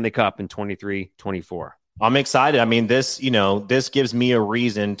win the Stanley Cup in 23-24. I'm excited. I mean, this gives me a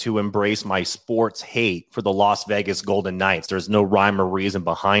reason to embrace my sports hate for the Las Vegas Golden Knights. There's no rhyme or reason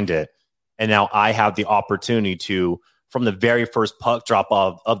behind it. And now I have the opportunity to, from the very first puck drop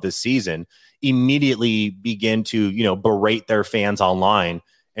of the season, immediately begin to, berate their fans online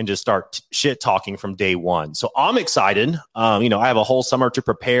and just start shit talking from day one. So I'm excited. I have a whole summer to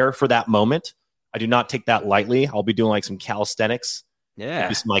prepare for that moment. I do not take that lightly. I'll be doing like some calisthenics. Yeah.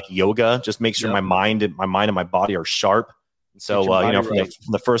 Maybe some like yoga, just make sure my mind and my body are sharp. So, from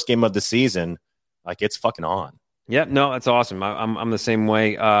the first game of the season, like it's fucking on. Yeah, no, that's awesome. I'm the same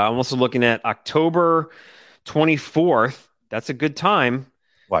way. I'm also looking at October 24th. That's a good time.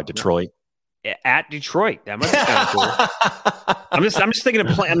 Why, Detroit? At Detroit. That must be kind of cool. I'm just thinking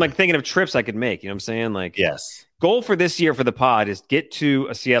of I'm like thinking of trips I could make. You know what I'm saying? Like, yes. Goal for this year for the pod is get to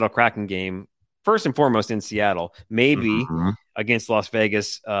a Seattle Kraken game. First and foremost in Seattle, maybe against Las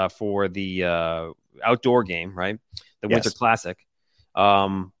Vegas for the outdoor game, right? The Winter Classic.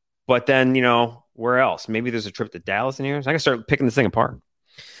 But then, where else? Maybe there's a trip to Dallas in here. So I can start picking this thing apart.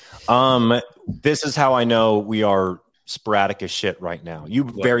 This is how I know we are sporadic as shit right now.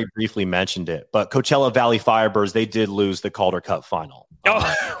 You very briefly mentioned it, but Coachella Valley Firebirds, they did lose the Calder Cup final.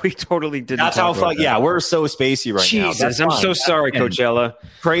 We totally didn't. That's how fun. Yeah, we're so spacey right now. Jesus, I'm so sorry, Coachella.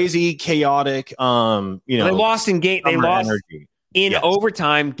 Crazy, chaotic. They lost in game. They lost in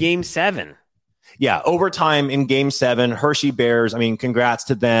overtime, Game 7. Yeah, overtime in Game 7. Hershey Bears. I mean, congrats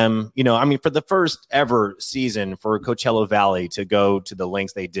to them. For the first ever season for Coachella Valley to go to the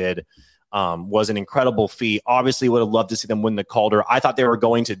lengths they did. Was an incredible feat. Obviously, would have loved to see them win the Calder. I thought they were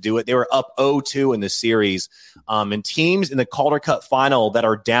going to do it. They were up 0-2 in the series. And teams in the Calder Cup final that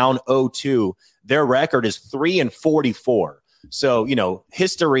are down 0-2, their record is 3-44. So,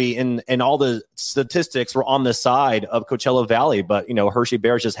 history and all the statistics were on the side of Coachella Valley, but, Hershey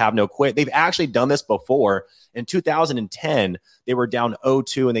Bears just have no quit. They've actually done this before. In 2010, they were down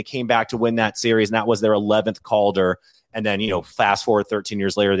 0-2 and they came back to win that series, and that was their 11th Calder. And then, fast forward 13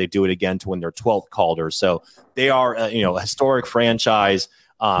 years later, they do it again to win their 12th Calder. So they are, a historic franchise.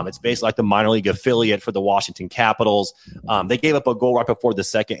 It's basically like the minor league affiliate for the Washington Capitals. They gave up a goal right before the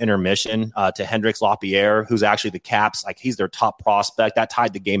second intermission to Hendrix Lapierre, who's actually the Caps. Like, he's their top prospect. That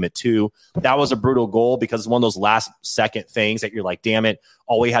tied the game at 2. That was a brutal goal because it's one of those last second things that you're like, damn it,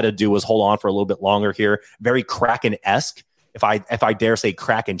 all we had to do was hold on for a little bit longer here. Very Kraken-esque, if I dare say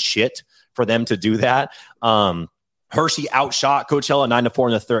Kraken shit, for them to do that. Hershey outshot Coachella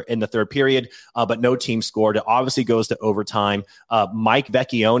 9-4 in the third period, but no team scored. It obviously goes to overtime. Mike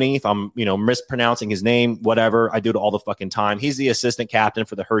Vecchione, if I'm mispronouncing his name, whatever, I do it all the fucking time. He's the assistant captain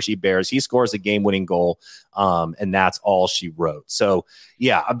for the Hershey Bears. He scores a game-winning goal, and that's all she wrote. So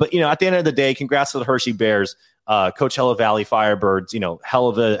yeah, but at the end of the day, congrats to the Hershey Bears. Coachella Valley Firebirds, hell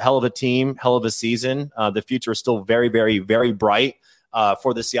of a team, hell of a season. The future is still very, very, very bright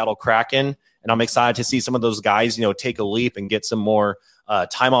for the Seattle Kraken. And I'm excited to see some of those guys, take a leap and get some more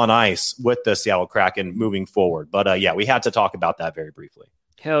time on ice with the Seattle Kraken moving forward. But we had to talk about that very briefly.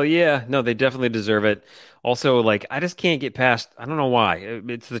 Hell yeah. No, they definitely deserve it. Also, I just can't get past, I don't know why.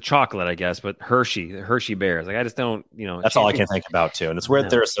 It's the chocolate, I guess, but the Hershey Bears. I just don't, That's all I can think about, too. And it's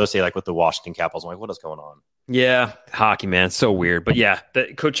weird they're associated with the Washington Capitals. I'm like, what is going on? Yeah, hockey, man. It's so weird. But yeah, the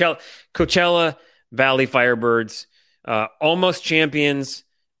Coachella Valley Firebirds, almost champions.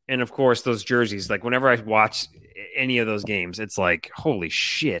 And, of course, those jerseys, whenever I watch any of those games, it's like, holy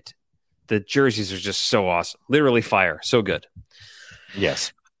shit. The jerseys are just so awesome. Literally fire. So good.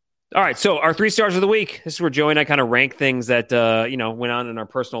 Yes. All right. So our 3 stars of the week. This is where Joey and I kind of rank things that, went on in our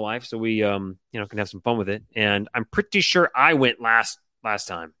personal life. So we, can have some fun with it. And I'm pretty sure I went last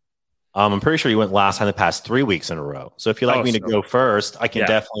time. I'm pretty sure you went last time the past 3 weeks in a row. So if you'd like me to go first, I can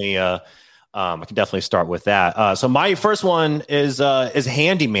definitely start with that. So my first one is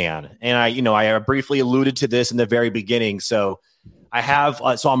Handyman, and I briefly alluded to this in the very beginning. So I have,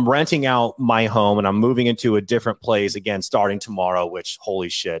 so I'm renting out my home and I'm moving into a different place again, starting tomorrow, which holy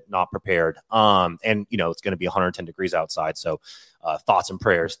shit, not prepared. And you know, it's going to be 110 degrees outside. So, thoughts and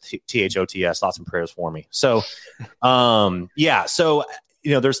prayers, THOTS, thoughts and prayers for me. So, yeah. So,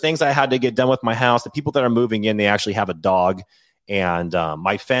 you know, there's things I had to get done with my house. The people that are moving in, they actually have a dog. And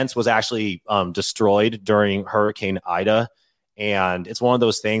my fence was actually destroyed during Hurricane Ida. And it's one of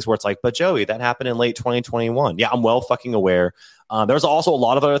those things where it's like, but Joey, that happened in late 2021. Yeah, I'm well fucking aware. There's also a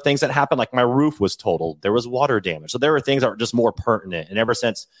lot of other things that happened. Like my roof was totaled. There was water damage. So there were things that were just more pertinent. And ever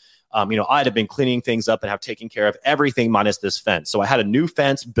since, you know, I'd have been cleaning things up and have taken care of everything minus this fence. So I had a new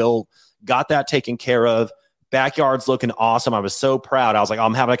fence built, got that taken care of. Backyard's looking awesome. I was so proud. I was like,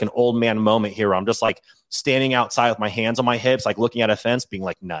 I'm having like an old man moment here. I'm just like standing outside with my hands on my hips, like looking at a fence, being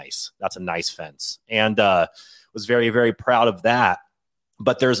like, nice. That's a nice fence. And was very, very proud of that.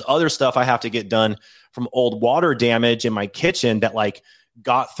 But there's other stuff I have to get done from old water damage in my kitchen that like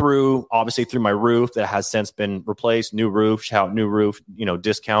got through, obviously through my roof that has since been replaced. New roof, shout new roof, you know,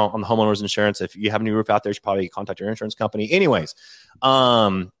 discount on the homeowner's insurance. If you have a new roof out there, you should probably contact your insurance company. Anyways,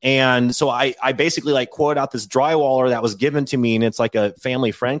 and so I basically like quoted out this drywaller that was given to me, and it's like a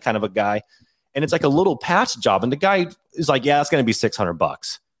family friend kind of a guy, and it's like a little patch job, and the guy is like, yeah, it's going to be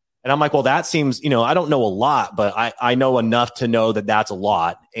 $600. And I'm like, well, that seems, you know, I don't know a lot, but I know enough to know that that's a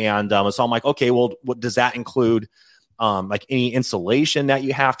lot. And so I'm like, okay, well, what does that include? Like any insulation that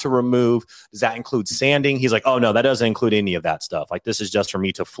you have to remove? Does that include sanding? He's like, oh no, that doesn't include any of that stuff. Like this is just for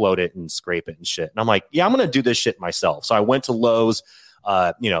me to float it and scrape it and shit. And I'm like, yeah, I'm going to do this shit myself. So I went to Lowe's,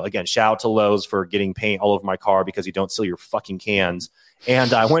 you know, again, shout out to Lowe's for getting paint all over my car because you don't seal your fucking cans.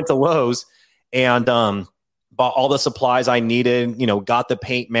 And I went to Lowe's and, bought all the supplies I needed, you know, got the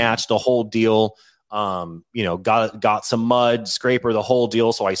paint match, the whole deal, you know, got some mud, scraper, the whole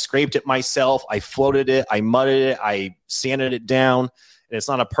deal. So I scraped it myself. I floated it. I mudded it. I sanded it down. And it's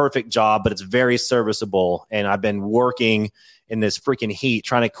not a perfect job, but it's very serviceable. And I've been working in this freaking heat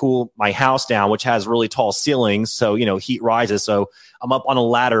trying to cool my house down, which has really tall ceilings. So, you know, heat rises. So I'm up on a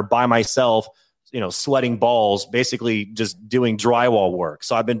ladder by myself, you know, sweating balls, basically just doing drywall work.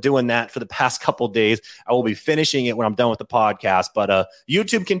 So I've been doing that for the past couple of days. I will be finishing it when I'm done with the podcast, but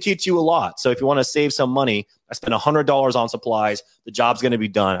YouTube can teach you a lot. So if you want to save some money, I spent $100 on supplies. The job's going to be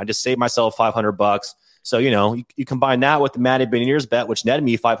done. I just saved myself $500. So, you know, you combine that with the MATTY BENIERS bet, which netted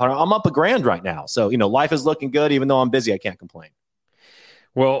me $500. I'm up $1,000 right now. So, you know, life is looking good. Even though I'm busy, I can't complain.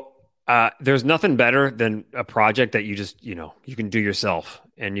 Well, there's nothing better than a project that you just, you know, you can do yourself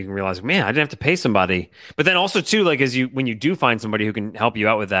and you can realize, man, I didn't have to pay somebody. But then also too, like when you do find somebody who can help you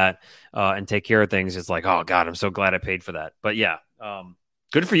out with that and take care of things, it's like, oh God, I'm so glad I paid for that. But yeah,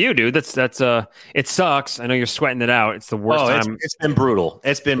 good for you, dude. That's it sucks. I know you're sweating it out. It's the worst time. It's been brutal.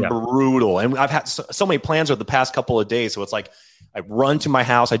 It's been brutal. And I've had so many plans over the past couple of days. So it's like, I run to my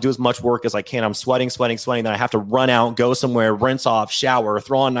house. I do as much work as I can. I'm sweating. Then I have to run out, go somewhere, rinse off, shower,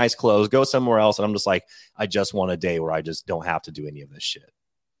 throw on nice clothes, go somewhere else. And I'm just like, I just want a day where I just don't have to do any of this shit.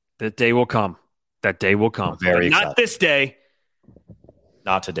 That day will come. That day will come. Very excited. Not this day.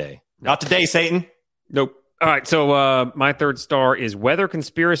 Not today. Not today, Satan. Nope. All right. So my third star is weather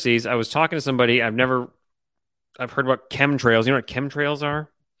conspiracies. I was talking to somebody. I've heard about chemtrails. You know what chemtrails are?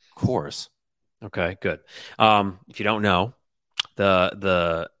 Of course. Okay, good. If you don't know,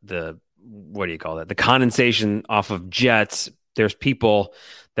 the what do you call that? The condensation off of jets. There's people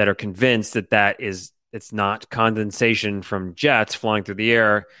that are convinced that it's not condensation from jets flying through the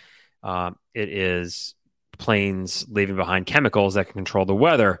air. It is planes leaving behind chemicals that can control the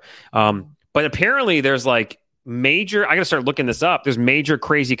weather. But apparently there's like major, I got to start looking this up. There's major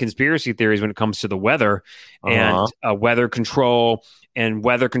crazy conspiracy theories when it comes to the weather and weather control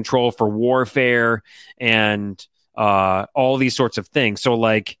for warfare and all these sorts of things. So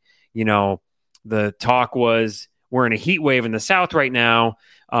like, you know, the talk was we're in a heat wave in the South right now.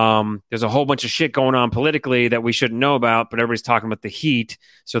 There's a whole bunch of shit going on politically that we shouldn't know about, but everybody's talking about the heat.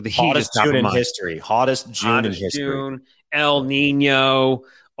 So the heat hottest is June in history. Hottest June in history. June, El Nino,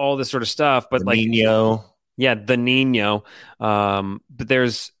 all this sort of stuff. But the Nino. Yeah, the Nino. But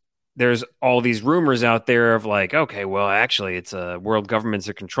there's all these rumors out there of like, okay, well, actually, it's world governments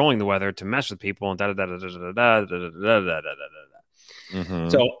are controlling the weather to mess with people and da da da da da da da da da da. Mm-hmm.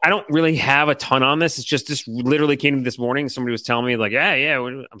 So I don't really have a ton on this. It's just this literally came to me this morning. Somebody was telling me like, yeah. I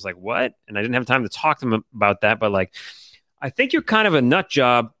was like, what? And I didn't have time to talk to them about that. But like, I think you're kind of a nut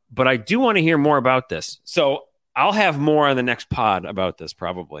job, but I do want to hear more about this. So I'll have more on the next pod about this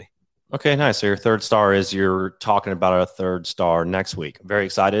probably. Okay, nice. So your third star is you're talking about a third star next week. I'm very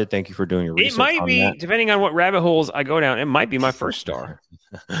excited. Thank you for doing your research. It might be, depending on what rabbit holes I go down, it might be my first star.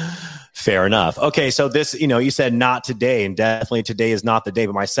 Fair enough. Okay, so this, you said not today, and definitely today is not the day,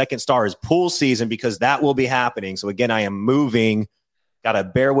 but my second star is pool season because that will be happening. So again, I am moving. Got to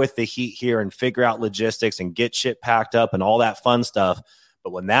bear with the heat here and figure out logistics and get shit packed up and all that fun stuff.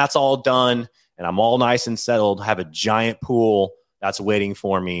 But when that's all done and I'm all nice and settled, have a giant pool that's waiting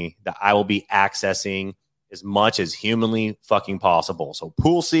for me that I will be accessing as much as humanly fucking possible. So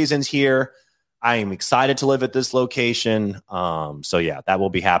pool season's here. I am excited to live at this location. So yeah, that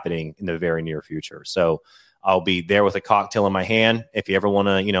will be happening in the very near future. So I'll be there with a cocktail in my hand. If you ever want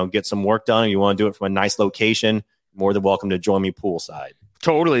to, get some work done, or you want to do it from a nice location, more than welcome to join me poolside.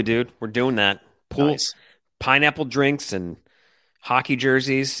 Totally, dude. We're doing that. Pool, Nice. pineapple drinks and hockey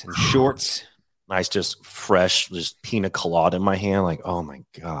jerseys and shorts. Nice, just fresh, just pina colada in my hand. Like, oh my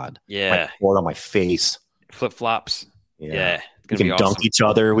God. Yeah. Pour it on my face. Flip flops. Yeah. It's We gonna can be dunk awesome. each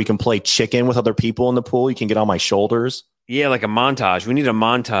other. We can play chicken with other people in the pool. You can get on my shoulders. Yeah, like a montage. We need a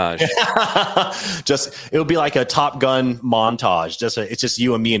montage. It'll be like a Top Gun montage. It's just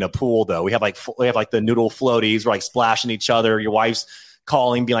you and me in a pool, though. We have like the noodle floaties. We're like splashing each other. Your wife's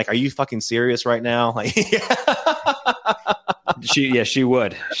calling, being like, "Are you fucking serious right now?" Like, She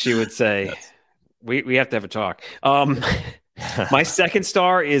would. She would say, "We have to have a talk." My second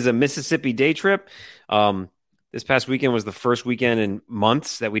star is a Mississippi day trip. This past weekend was the first weekend in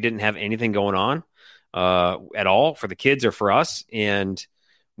months that we didn't have anything going on at all for the kids or for us. And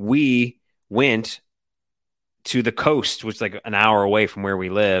we went to the coast, which is like an hour away from where we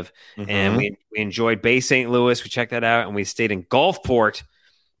live. Mhm. And we enjoyed Bay St. Louis. We checked that out. And we stayed in Gulfport,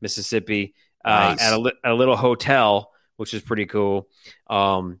 Mississippi, Nice. at a little hotel, which is pretty cool.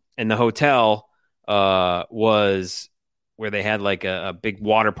 And the hotel was where they had like a big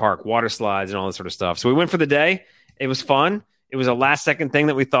water park, water slides and all this sort of stuff. So we went for the day. It was fun. It was a last second thing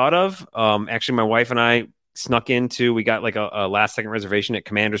that we thought of. Actually, my wife and I snuck into, we got like a last second reservation at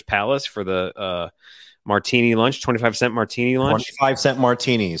Commander's Palace for the martini lunch, 25-cent martini lunch. 25-cent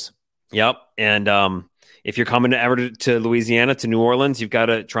martinis. Yep. And if you're coming to Louisiana, to New Orleans, you've got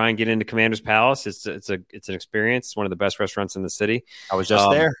to try and get into Commander's Palace. It's an experience. It's one of the best restaurants in the city. I was just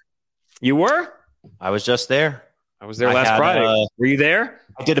there. You were? I was just there. I was there last Friday. Were you there?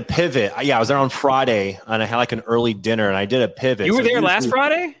 I did a pivot. I was there on Friday, and I had like an early dinner, and I did a pivot. You were there last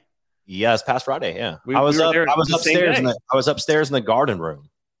Friday? Yes, past Friday. Yeah, We I was were there I was the same upstairs. day. I was upstairs in the garden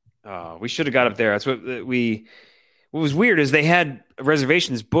room. Oh, we should have got up there. That's what what was weird is they had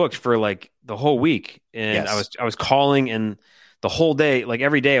reservations booked for like the whole week. And Yes. I was calling, and the whole day, like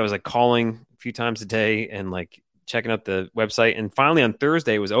every day I was like calling a few times a day and like checking out the website. And finally on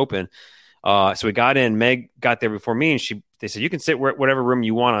Thursday it was open. So we got in. Meg got there before me, and they said, "You can sit whatever room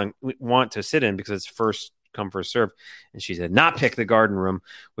you want to sit in because it's first come, first serve." And she said, "Not pick the garden room,"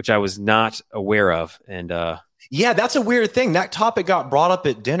 which I was not aware of. And Yeah, that's a weird thing. That topic got brought up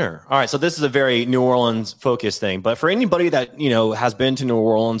at dinner. All right, so this is a very New Orleans focused thing, but for anybody that has been to New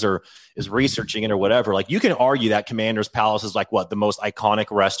Orleans or is researching it or whatever, like you can argue that Commander's Palace is like the most iconic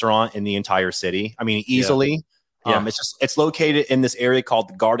restaurant in the entire city. I mean, easily. Yeah. It's located in this area called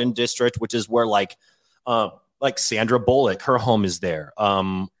the Garden District, which is where like Sandra Bullock, her home is there.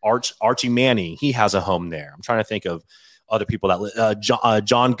 Archie Manning, he has a home there. I'm trying to think of other people that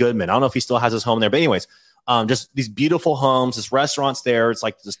John Goodman. I don't know if he still has his home there, but anyways, just these beautiful homes. This restaurant's there. It's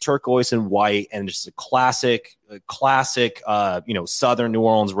like this turquoise and white, and just a classic, Southern New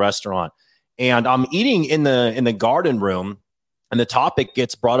Orleans restaurant. And I'm eating in the garden room, and the topic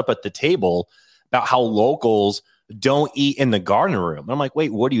gets brought up at the table about how locals don't eat in the garden room. And I'm like,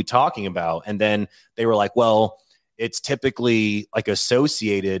 wait, what are you talking about? And then they were like, well, it's typically like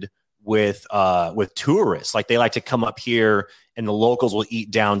associated with tourists. Like they like to come up here and the locals will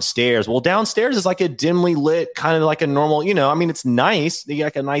eat downstairs. Well, downstairs is like a dimly lit, kind of like a normal, it's nice. They get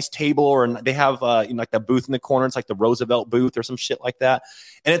like a nice table, or they have like the booth in the corner. It's like the Roosevelt booth or some shit like that.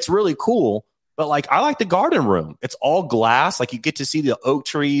 And it's really cool. But like, I like the garden room. It's all glass. Like you get to see the oak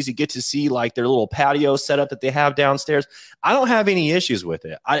trees. You get to see like their little patio setup that they have downstairs. I don't have any issues with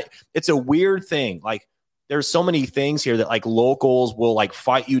it. It's a weird thing. Like there's so many things here that like locals will like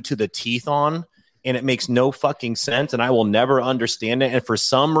fight you to the teeth on, and it makes no fucking sense. And I will never understand it. And for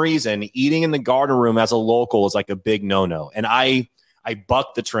some reason, eating in the garden room as a local is like a big no-no. And I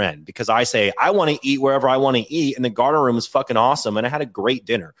buck the trend because I say I want to eat wherever I want to eat, and the garden room is fucking awesome. And I had a great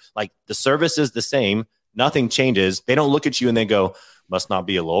dinner. Like the service is the same, nothing changes. They don't look at you and they go, "Must not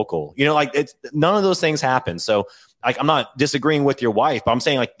be a local." It's none of those things happen. So like I'm not disagreeing with your wife, but I'm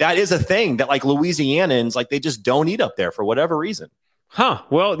saying like that is a thing that like Louisianans like they just don't eat up there for whatever reason. Huh.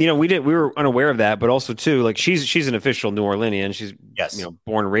 Well, we were unaware of that, but also too, like she's an official New Orleanian. She's Yes.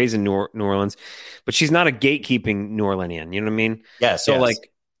 Born and raised in New Orleans, but she's not a gatekeeping New Orleanian. You know what I mean? Yes. So yes.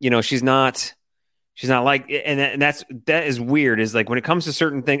 like, she's not like, and that is weird. Is like when it comes to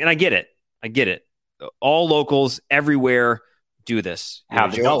certain things, and I get it. All locals everywhere do this.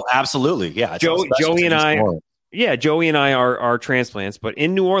 Absolutely. Yeah. Joey and I. Yeah, Joey and I are transplants, but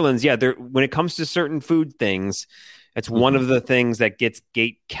in New Orleans, when it comes to certain food things, it's one of the things that gets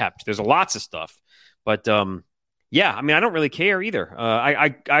gate kept. There's lots of stuff, but yeah, I mean, I don't really care either.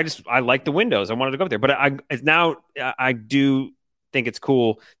 I like the windows. I wanted to go up there, but I do think it's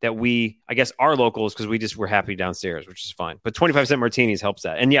cool that I guess our locals, because we're happy downstairs, which is fine. But 25-cent martinis helps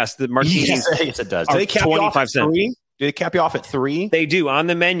that, and yes, the martinis. Yes, it does. Do they cap 25 cents? Do they cap you off at 3? They do on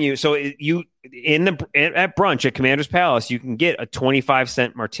the menu. So at brunch at Commander's Palace, you can get a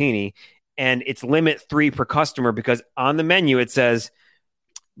 25-cent martini. And it's limit 3 per customer, because on the menu it says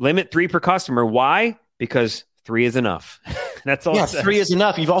limit 3 per customer. Why? Because 3 is enough. That's all. Yeah, 3 is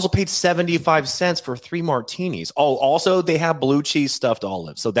enough. You've also paid 75 cents for 3 martinis. Oh, also they have blue cheese stuffed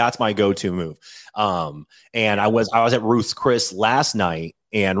olives, so that's my go-to move. And I was at Ruth's Chris last night,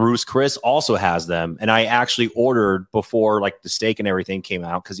 and Ruth's Chris also has them. And I actually ordered before like the steak and everything came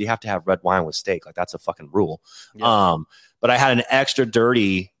out, because you have to have red wine with steak. Like that's a fucking rule. Yeah. But I had an extra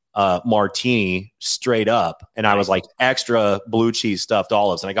dirty martini straight up, and I was like extra blue cheese stuffed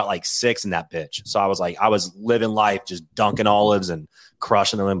olives, and I got like 6 in that bitch. So I was living life, just dunking olives and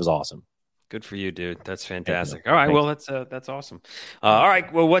crushing them. It was awesome. Good for you, dude. That's fantastic. All right, well, that's awesome. All right,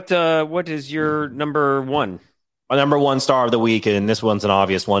 well, what is your number one? My number one star of the week, and this one's an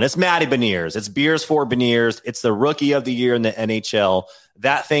obvious one. It's Matty Beniers. It's beers for Beniers. It's the rookie of the year in the NHL.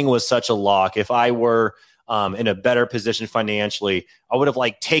 That thing was such a lock. If I were in a better position financially, I would have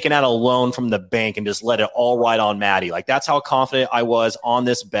like taken out a loan from the bank and just let it all ride on Matty. Like that's how confident I was on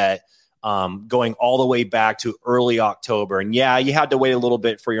this bet, going all the way back to early October. And yeah, you had to wait a little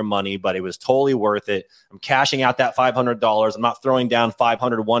bit for your money, but it was totally worth it. I'm cashing out that $500. I'm not throwing down $500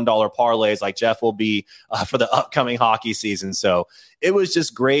 $1 parlays like Jeff will be for the upcoming hockey season. So it was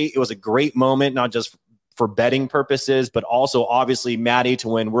just great. It was a great moment, not just for betting purposes, but also obviously Matty to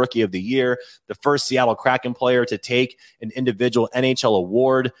win Rookie of the Year, the first Seattle Kraken player to take an individual NHL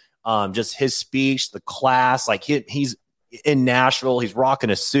award. Just his speech, the class, like he's in Nashville, he's rocking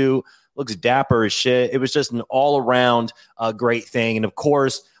a suit, looks dapper as shit. It was just an all around great thing. And of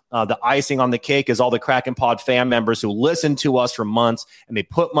course, the icing on the cake is all the Kraken Pod fan members who listened to us for months, and they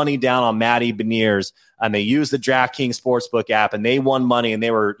put money down on Matty Beniers, and they used the DraftKings Sportsbook app, and they won money, and they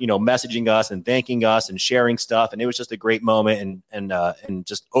were, messaging us and thanking us and sharing stuff. And it was just a great moment and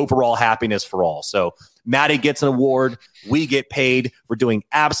just overall happiness for all. So Matty gets an award. We get paid for doing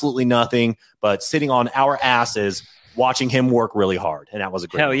absolutely nothing, but sitting on our asses, watching him work really hard. And that was a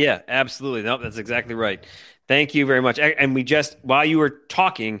great moment. Yeah, absolutely. No, that's exactly right. Thank you very much. And we just, while you were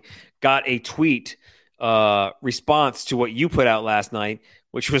talking, got a tweet response to what you put out last night,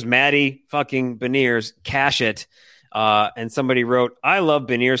 which was Matty fucking Beniers, cash it. And somebody wrote, I love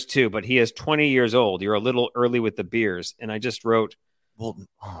Beniers too, but he is 20 years old. You're a little early with the beers. And I just wrote,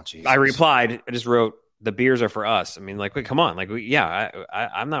 I replied, I just wrote, the beers are for us. I mean, like, wait, come on. Like,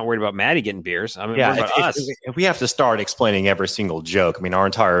 I'm not worried about Matty getting beers. I'm worried about us. If we have to start explaining every single joke, I mean, our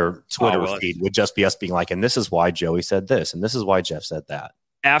entire Twitter feed would just be us being like, and this is why Joey said this, and this is why Jeff said that.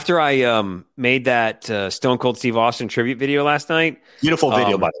 After I made that Stone Cold Steve Austin tribute video last night. Beautiful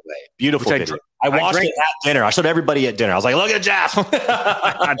video, by the way. Beautiful video. I watched it at dinner. I showed everybody at dinner. I was like, look at Jeff.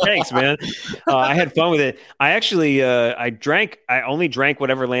 Thanks, man. I had fun with it. I actually, I only drank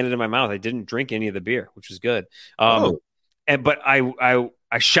whatever landed in my mouth. I didn't drink any of the beer, which was good. But I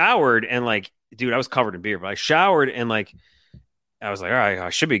showered and like, dude, I was covered in beer, but I showered and like, I was like, all right,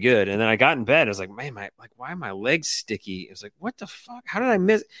 I should be good. And then I got in bed. I was like, man, why are my legs sticky? It was like, what the fuck? How did I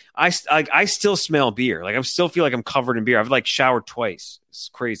miss? I still smell beer. Like I still feel like I'm covered in beer. I've like showered twice. It's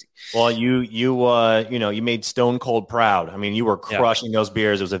crazy. Well, you made Stone Cold proud. I mean, you were crushing those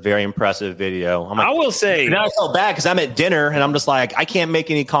beers. It was a very impressive video. I will say, now I felt bad because I'm at dinner and I'm just like, I can't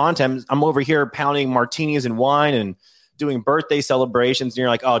make any content. I'm over here pounding martinis and wine and doing birthday celebrations, and you're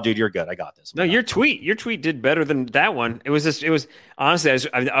like, oh dude, you're good, I got this. No, your tweet did better than that one. It was honestly,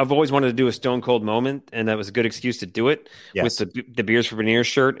 I've always wanted to do a Stone Cold moment, and that was a good excuse to do it with the Beers for Beniers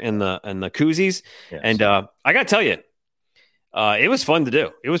shirt and the koozies. Yes. And I gotta tell you, it was fun to do.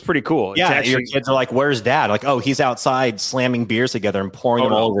 It was pretty cool. Yeah, your kids are like, where's dad? Like, oh, he's outside slamming beers together and pouring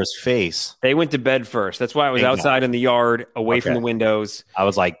them all over his face. They went to bed first. That's why I was outside in the yard, away from the windows. I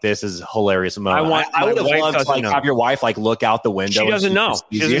was like, this is hilarious moment. I would have loved to have your wife like look out the window. She doesn't know.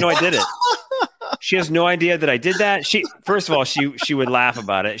 She doesn't know I did it. She has no idea that I did that. First of all, she would laugh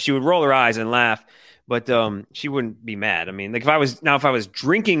about it. She would roll her eyes and laugh, but she wouldn't be mad. I mean, like if I was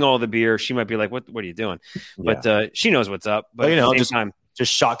drinking all the beer, she might be like, "What are you doing?" But she knows what's up. But at the same time,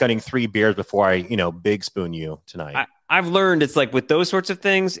 just shotgunning 3 beers before I, big spoon you tonight. I've learned it's like with those sorts of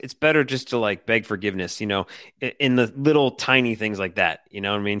things, it's better just to like beg forgiveness, in the little tiny things like that. You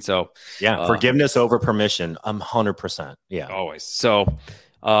know what I mean? So forgiveness over permission. 100%. Yeah, always. So,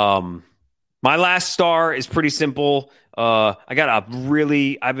 my last star is pretty simple. I've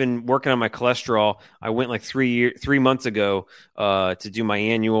been working on my cholesterol. I went like 3 months ago to do my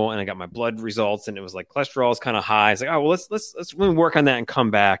annual, and I got my blood results, and it was like cholesterol is kind of high. It's like, oh well, let's really work on that and come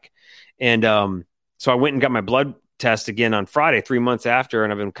back. And so I went and got my blood test again on Friday, 3 months after,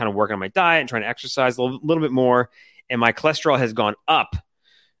 and I've been kind of working on my diet and trying to exercise a little bit more, and my cholesterol has gone up.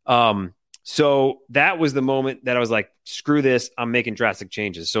 So that was the moment that I was like, screw this, I'm making drastic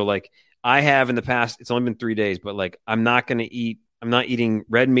changes. So like I have in the past, it's only been 3 days, but like I'm not eating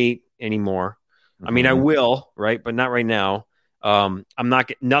red meat anymore. Mm-hmm. I mean, I will, right? But not right now. I'm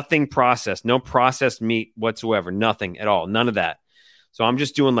not nothing processed, no processed meat whatsoever, nothing at all, none of that. So I'm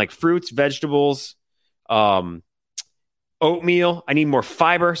just doing like fruits, vegetables, oatmeal. I need more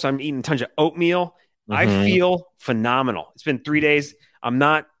fiber, so I'm eating tons of oatmeal. Mm-hmm. I feel phenomenal. It's been 3 days. I'm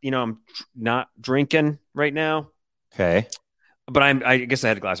not drinking right now. Okay. But I guess I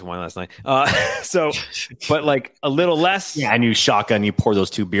had a glass of wine last night. But like a little less. Yeah, and you pour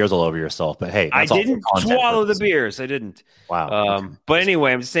those 2 beers all over yourself. But hey, I didn't swallow the beers. I didn't. Wow. But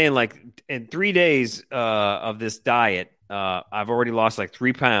anyway, I'm just saying, like in 3 days of this diet, I've already lost like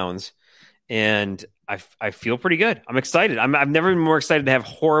 3 pounds, and I feel pretty good. I'm excited. I've never been more excited to have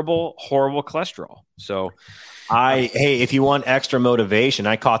horrible cholesterol. So. Hey, if you want extra motivation,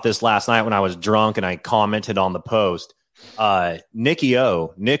 I caught this last night when I was drunk, and I commented on the post. Nick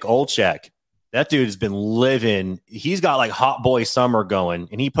Olchek, that dude has been living. He's got like hot boy summer going,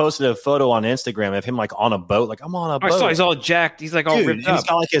 and he posted a photo on Instagram of him like on a boat. Like, I'm on a boat. I saw he's all jacked. He's like all ripped up. He's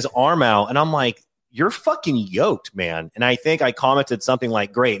got like his arm out, and I'm like, you're fucking yoked, man. And I think I commented something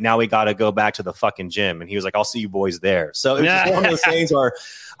like, great, now we got to go back to the fucking gym. And he was like, I'll see you boys there. So it was just one of those things where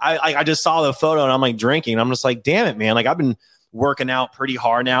I just saw the photo, and I'm like drinking. And I'm just like, damn it, man. Like I've been working out pretty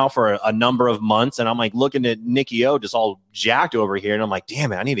hard now for a number of months, and I'm like looking at Nicky O just all jacked over here, and I'm like,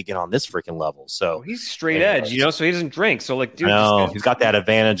 damn it, I need to get on this freaking level. So he's straight edge, so he doesn't drink. So like, dude, he's got that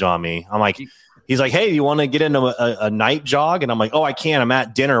advantage on me. I'm like, he's like, hey, you want to get into a night jog? And I'm like, oh, I can't. I'm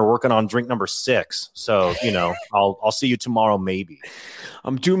at dinner working on drink number 6. So I'll see you tomorrow, maybe.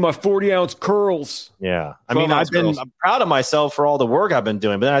 I'm doing my 40-ounce curls. Yeah, I mean, I'm proud of myself for all the work I've been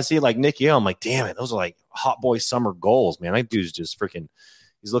doing, but then I see like Nicky O, I'm like, damn it, those are like hot boy summer goals, man. That dude's just freaking,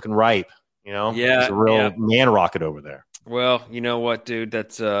 he's looking ripe, Yeah, he's a real man rocket over there. Well, you know what, dude?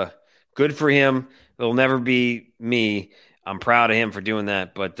 That's good for him. It'll never be me. I'm proud of him for doing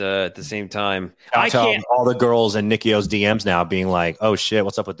that, but at the same time, I can't. All the girls in Nicky O's DMs now being like, "Oh shit,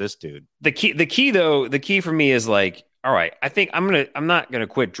 what's up with this dude?" The key for me is like, all right, I think I'm not gonna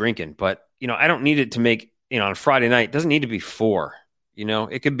quit drinking, but I don't need it to make on a Friday night. It doesn't need to be 4.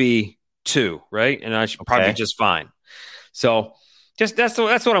 It could be 2, right? And I should probably be just fine. So just that's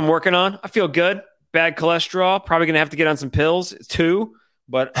what I'm working on. I feel good. Bad cholesterol. Probably gonna have to get on some pills too.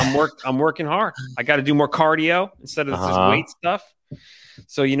 But I'm working hard. I got to do more cardio instead of this weight stuff.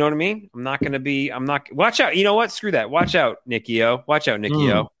 So you know what I mean? Watch out. You know what? Screw that. Watch out, Nicky O.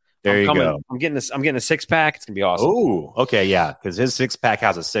 There you go. I'm getting a 6-pack. It's gonna be awesome. Oh, okay, yeah. Because his 6-pack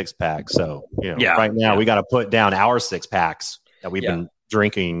has a 6-pack. So right now we got to put down our 6-packs that we've been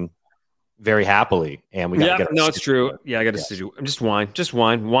drinking very happily, and we got to get. No, it's true. Yeah, I got to just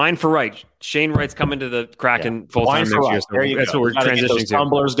wine for right. Shane Wright's coming to the Kraken full time next year. So that's what we're transitioning to.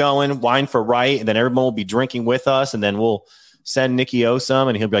 Tumblers going, wine for right, and then everyone will be drinking with us, and then we'll send Nicky O some,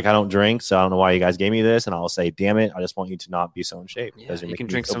 and he'll be like, I don't drink, so I don't know why you guys gave me this, and I'll say, damn it, I just want you to not be so in shape. Yeah, you can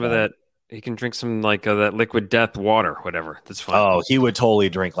drink some of that. He can drink some like that liquid death water, whatever. That's fine. Oh, he would totally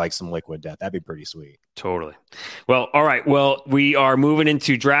drink like some liquid death. That'd be pretty sweet. Totally. Well, all right. Well, we are moving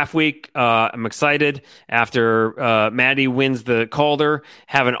into draft week. I'm excited after Matty wins the Calder.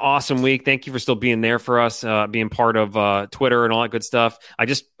 Have an awesome week. Thank you for still being there for us, being part of Twitter and all that good stuff. I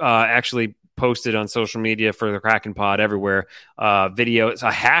just actually posted on social media for the Kraken Pod everywhere video. It's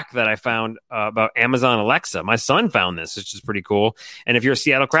a hack that I found about Amazon Alexa. My son found this, which is pretty cool. And if you're a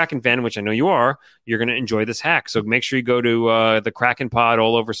Seattle Kraken fan, which I know you are, you're going to enjoy this hack. So make sure you go to the Kraken Pod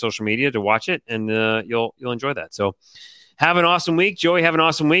all over social media to watch it, and you'll enjoy that. So have an awesome week. Joey, have an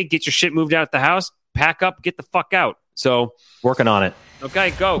awesome week. Get your shit moved out of the house. Pack up. Get the fuck out. So working on it. Okay,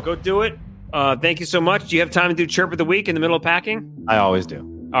 go do it. Thank you so much. Do you have time to do Chirp of the Week in the middle of packing? I always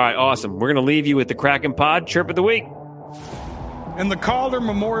do. All right, awesome. We're going to leave you with the Kraken Pod Chirp of the Week. And the Calder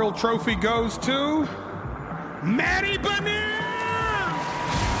Memorial Trophy goes to MATTY BENIERS!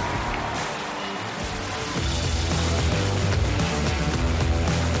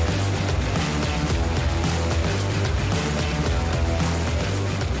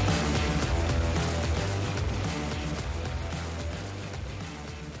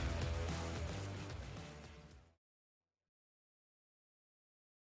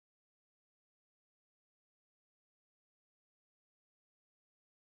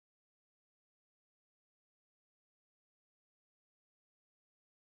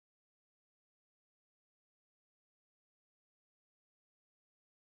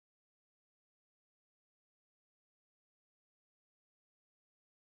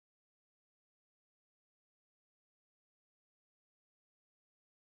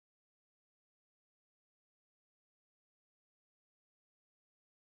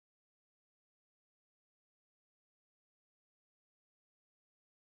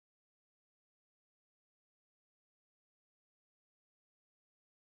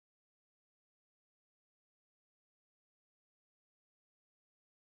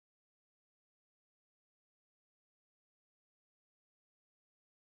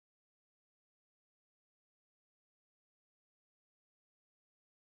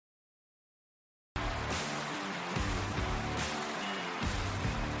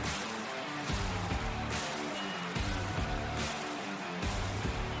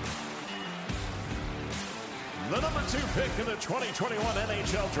 The number 2 pick in the 2021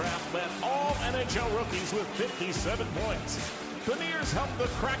 NHL Draft led all NHL rookies with 57 points. BENIERS helped the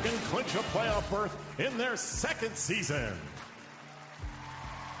Kraken clinch a playoff berth in their second season.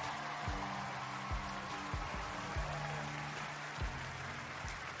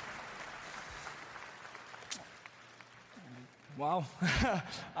 Wow.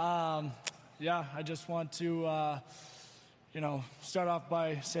 Yeah, I just want to, start off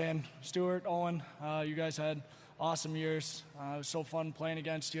by saying, Stuart, Owen, you guys had awesome years. It was so fun playing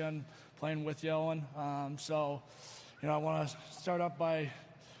against you and playing with you, Owen. I want to start up by,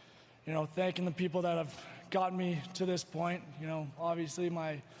 thanking the people that have gotten me to this point. Obviously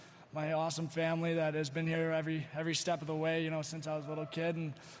my awesome family that has been here every step of the way, since I was a little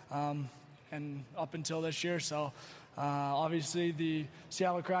kid and up until this year. So obviously the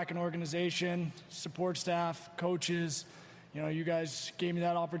Seattle Kraken organization, support staff, coaches, you guys gave me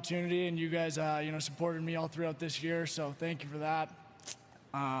that opportunity, and you guys, supported me all throughout this year, so thank you for that.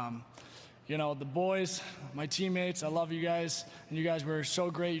 The boys, my teammates, I love you guys, and you guys were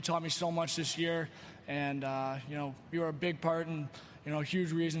so great. You taught me so much this year, and, you were a big part and, a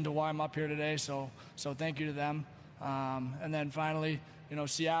huge reason to why I'm up here today, so thank you to them. And then finally,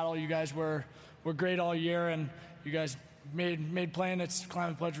 Seattle, you guys were great all year, and you guys made playing at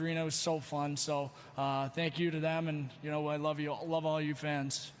Climate Pledge Arena was so fun. So thank you to them, and I love you, love all you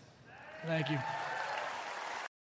fans. Thank you.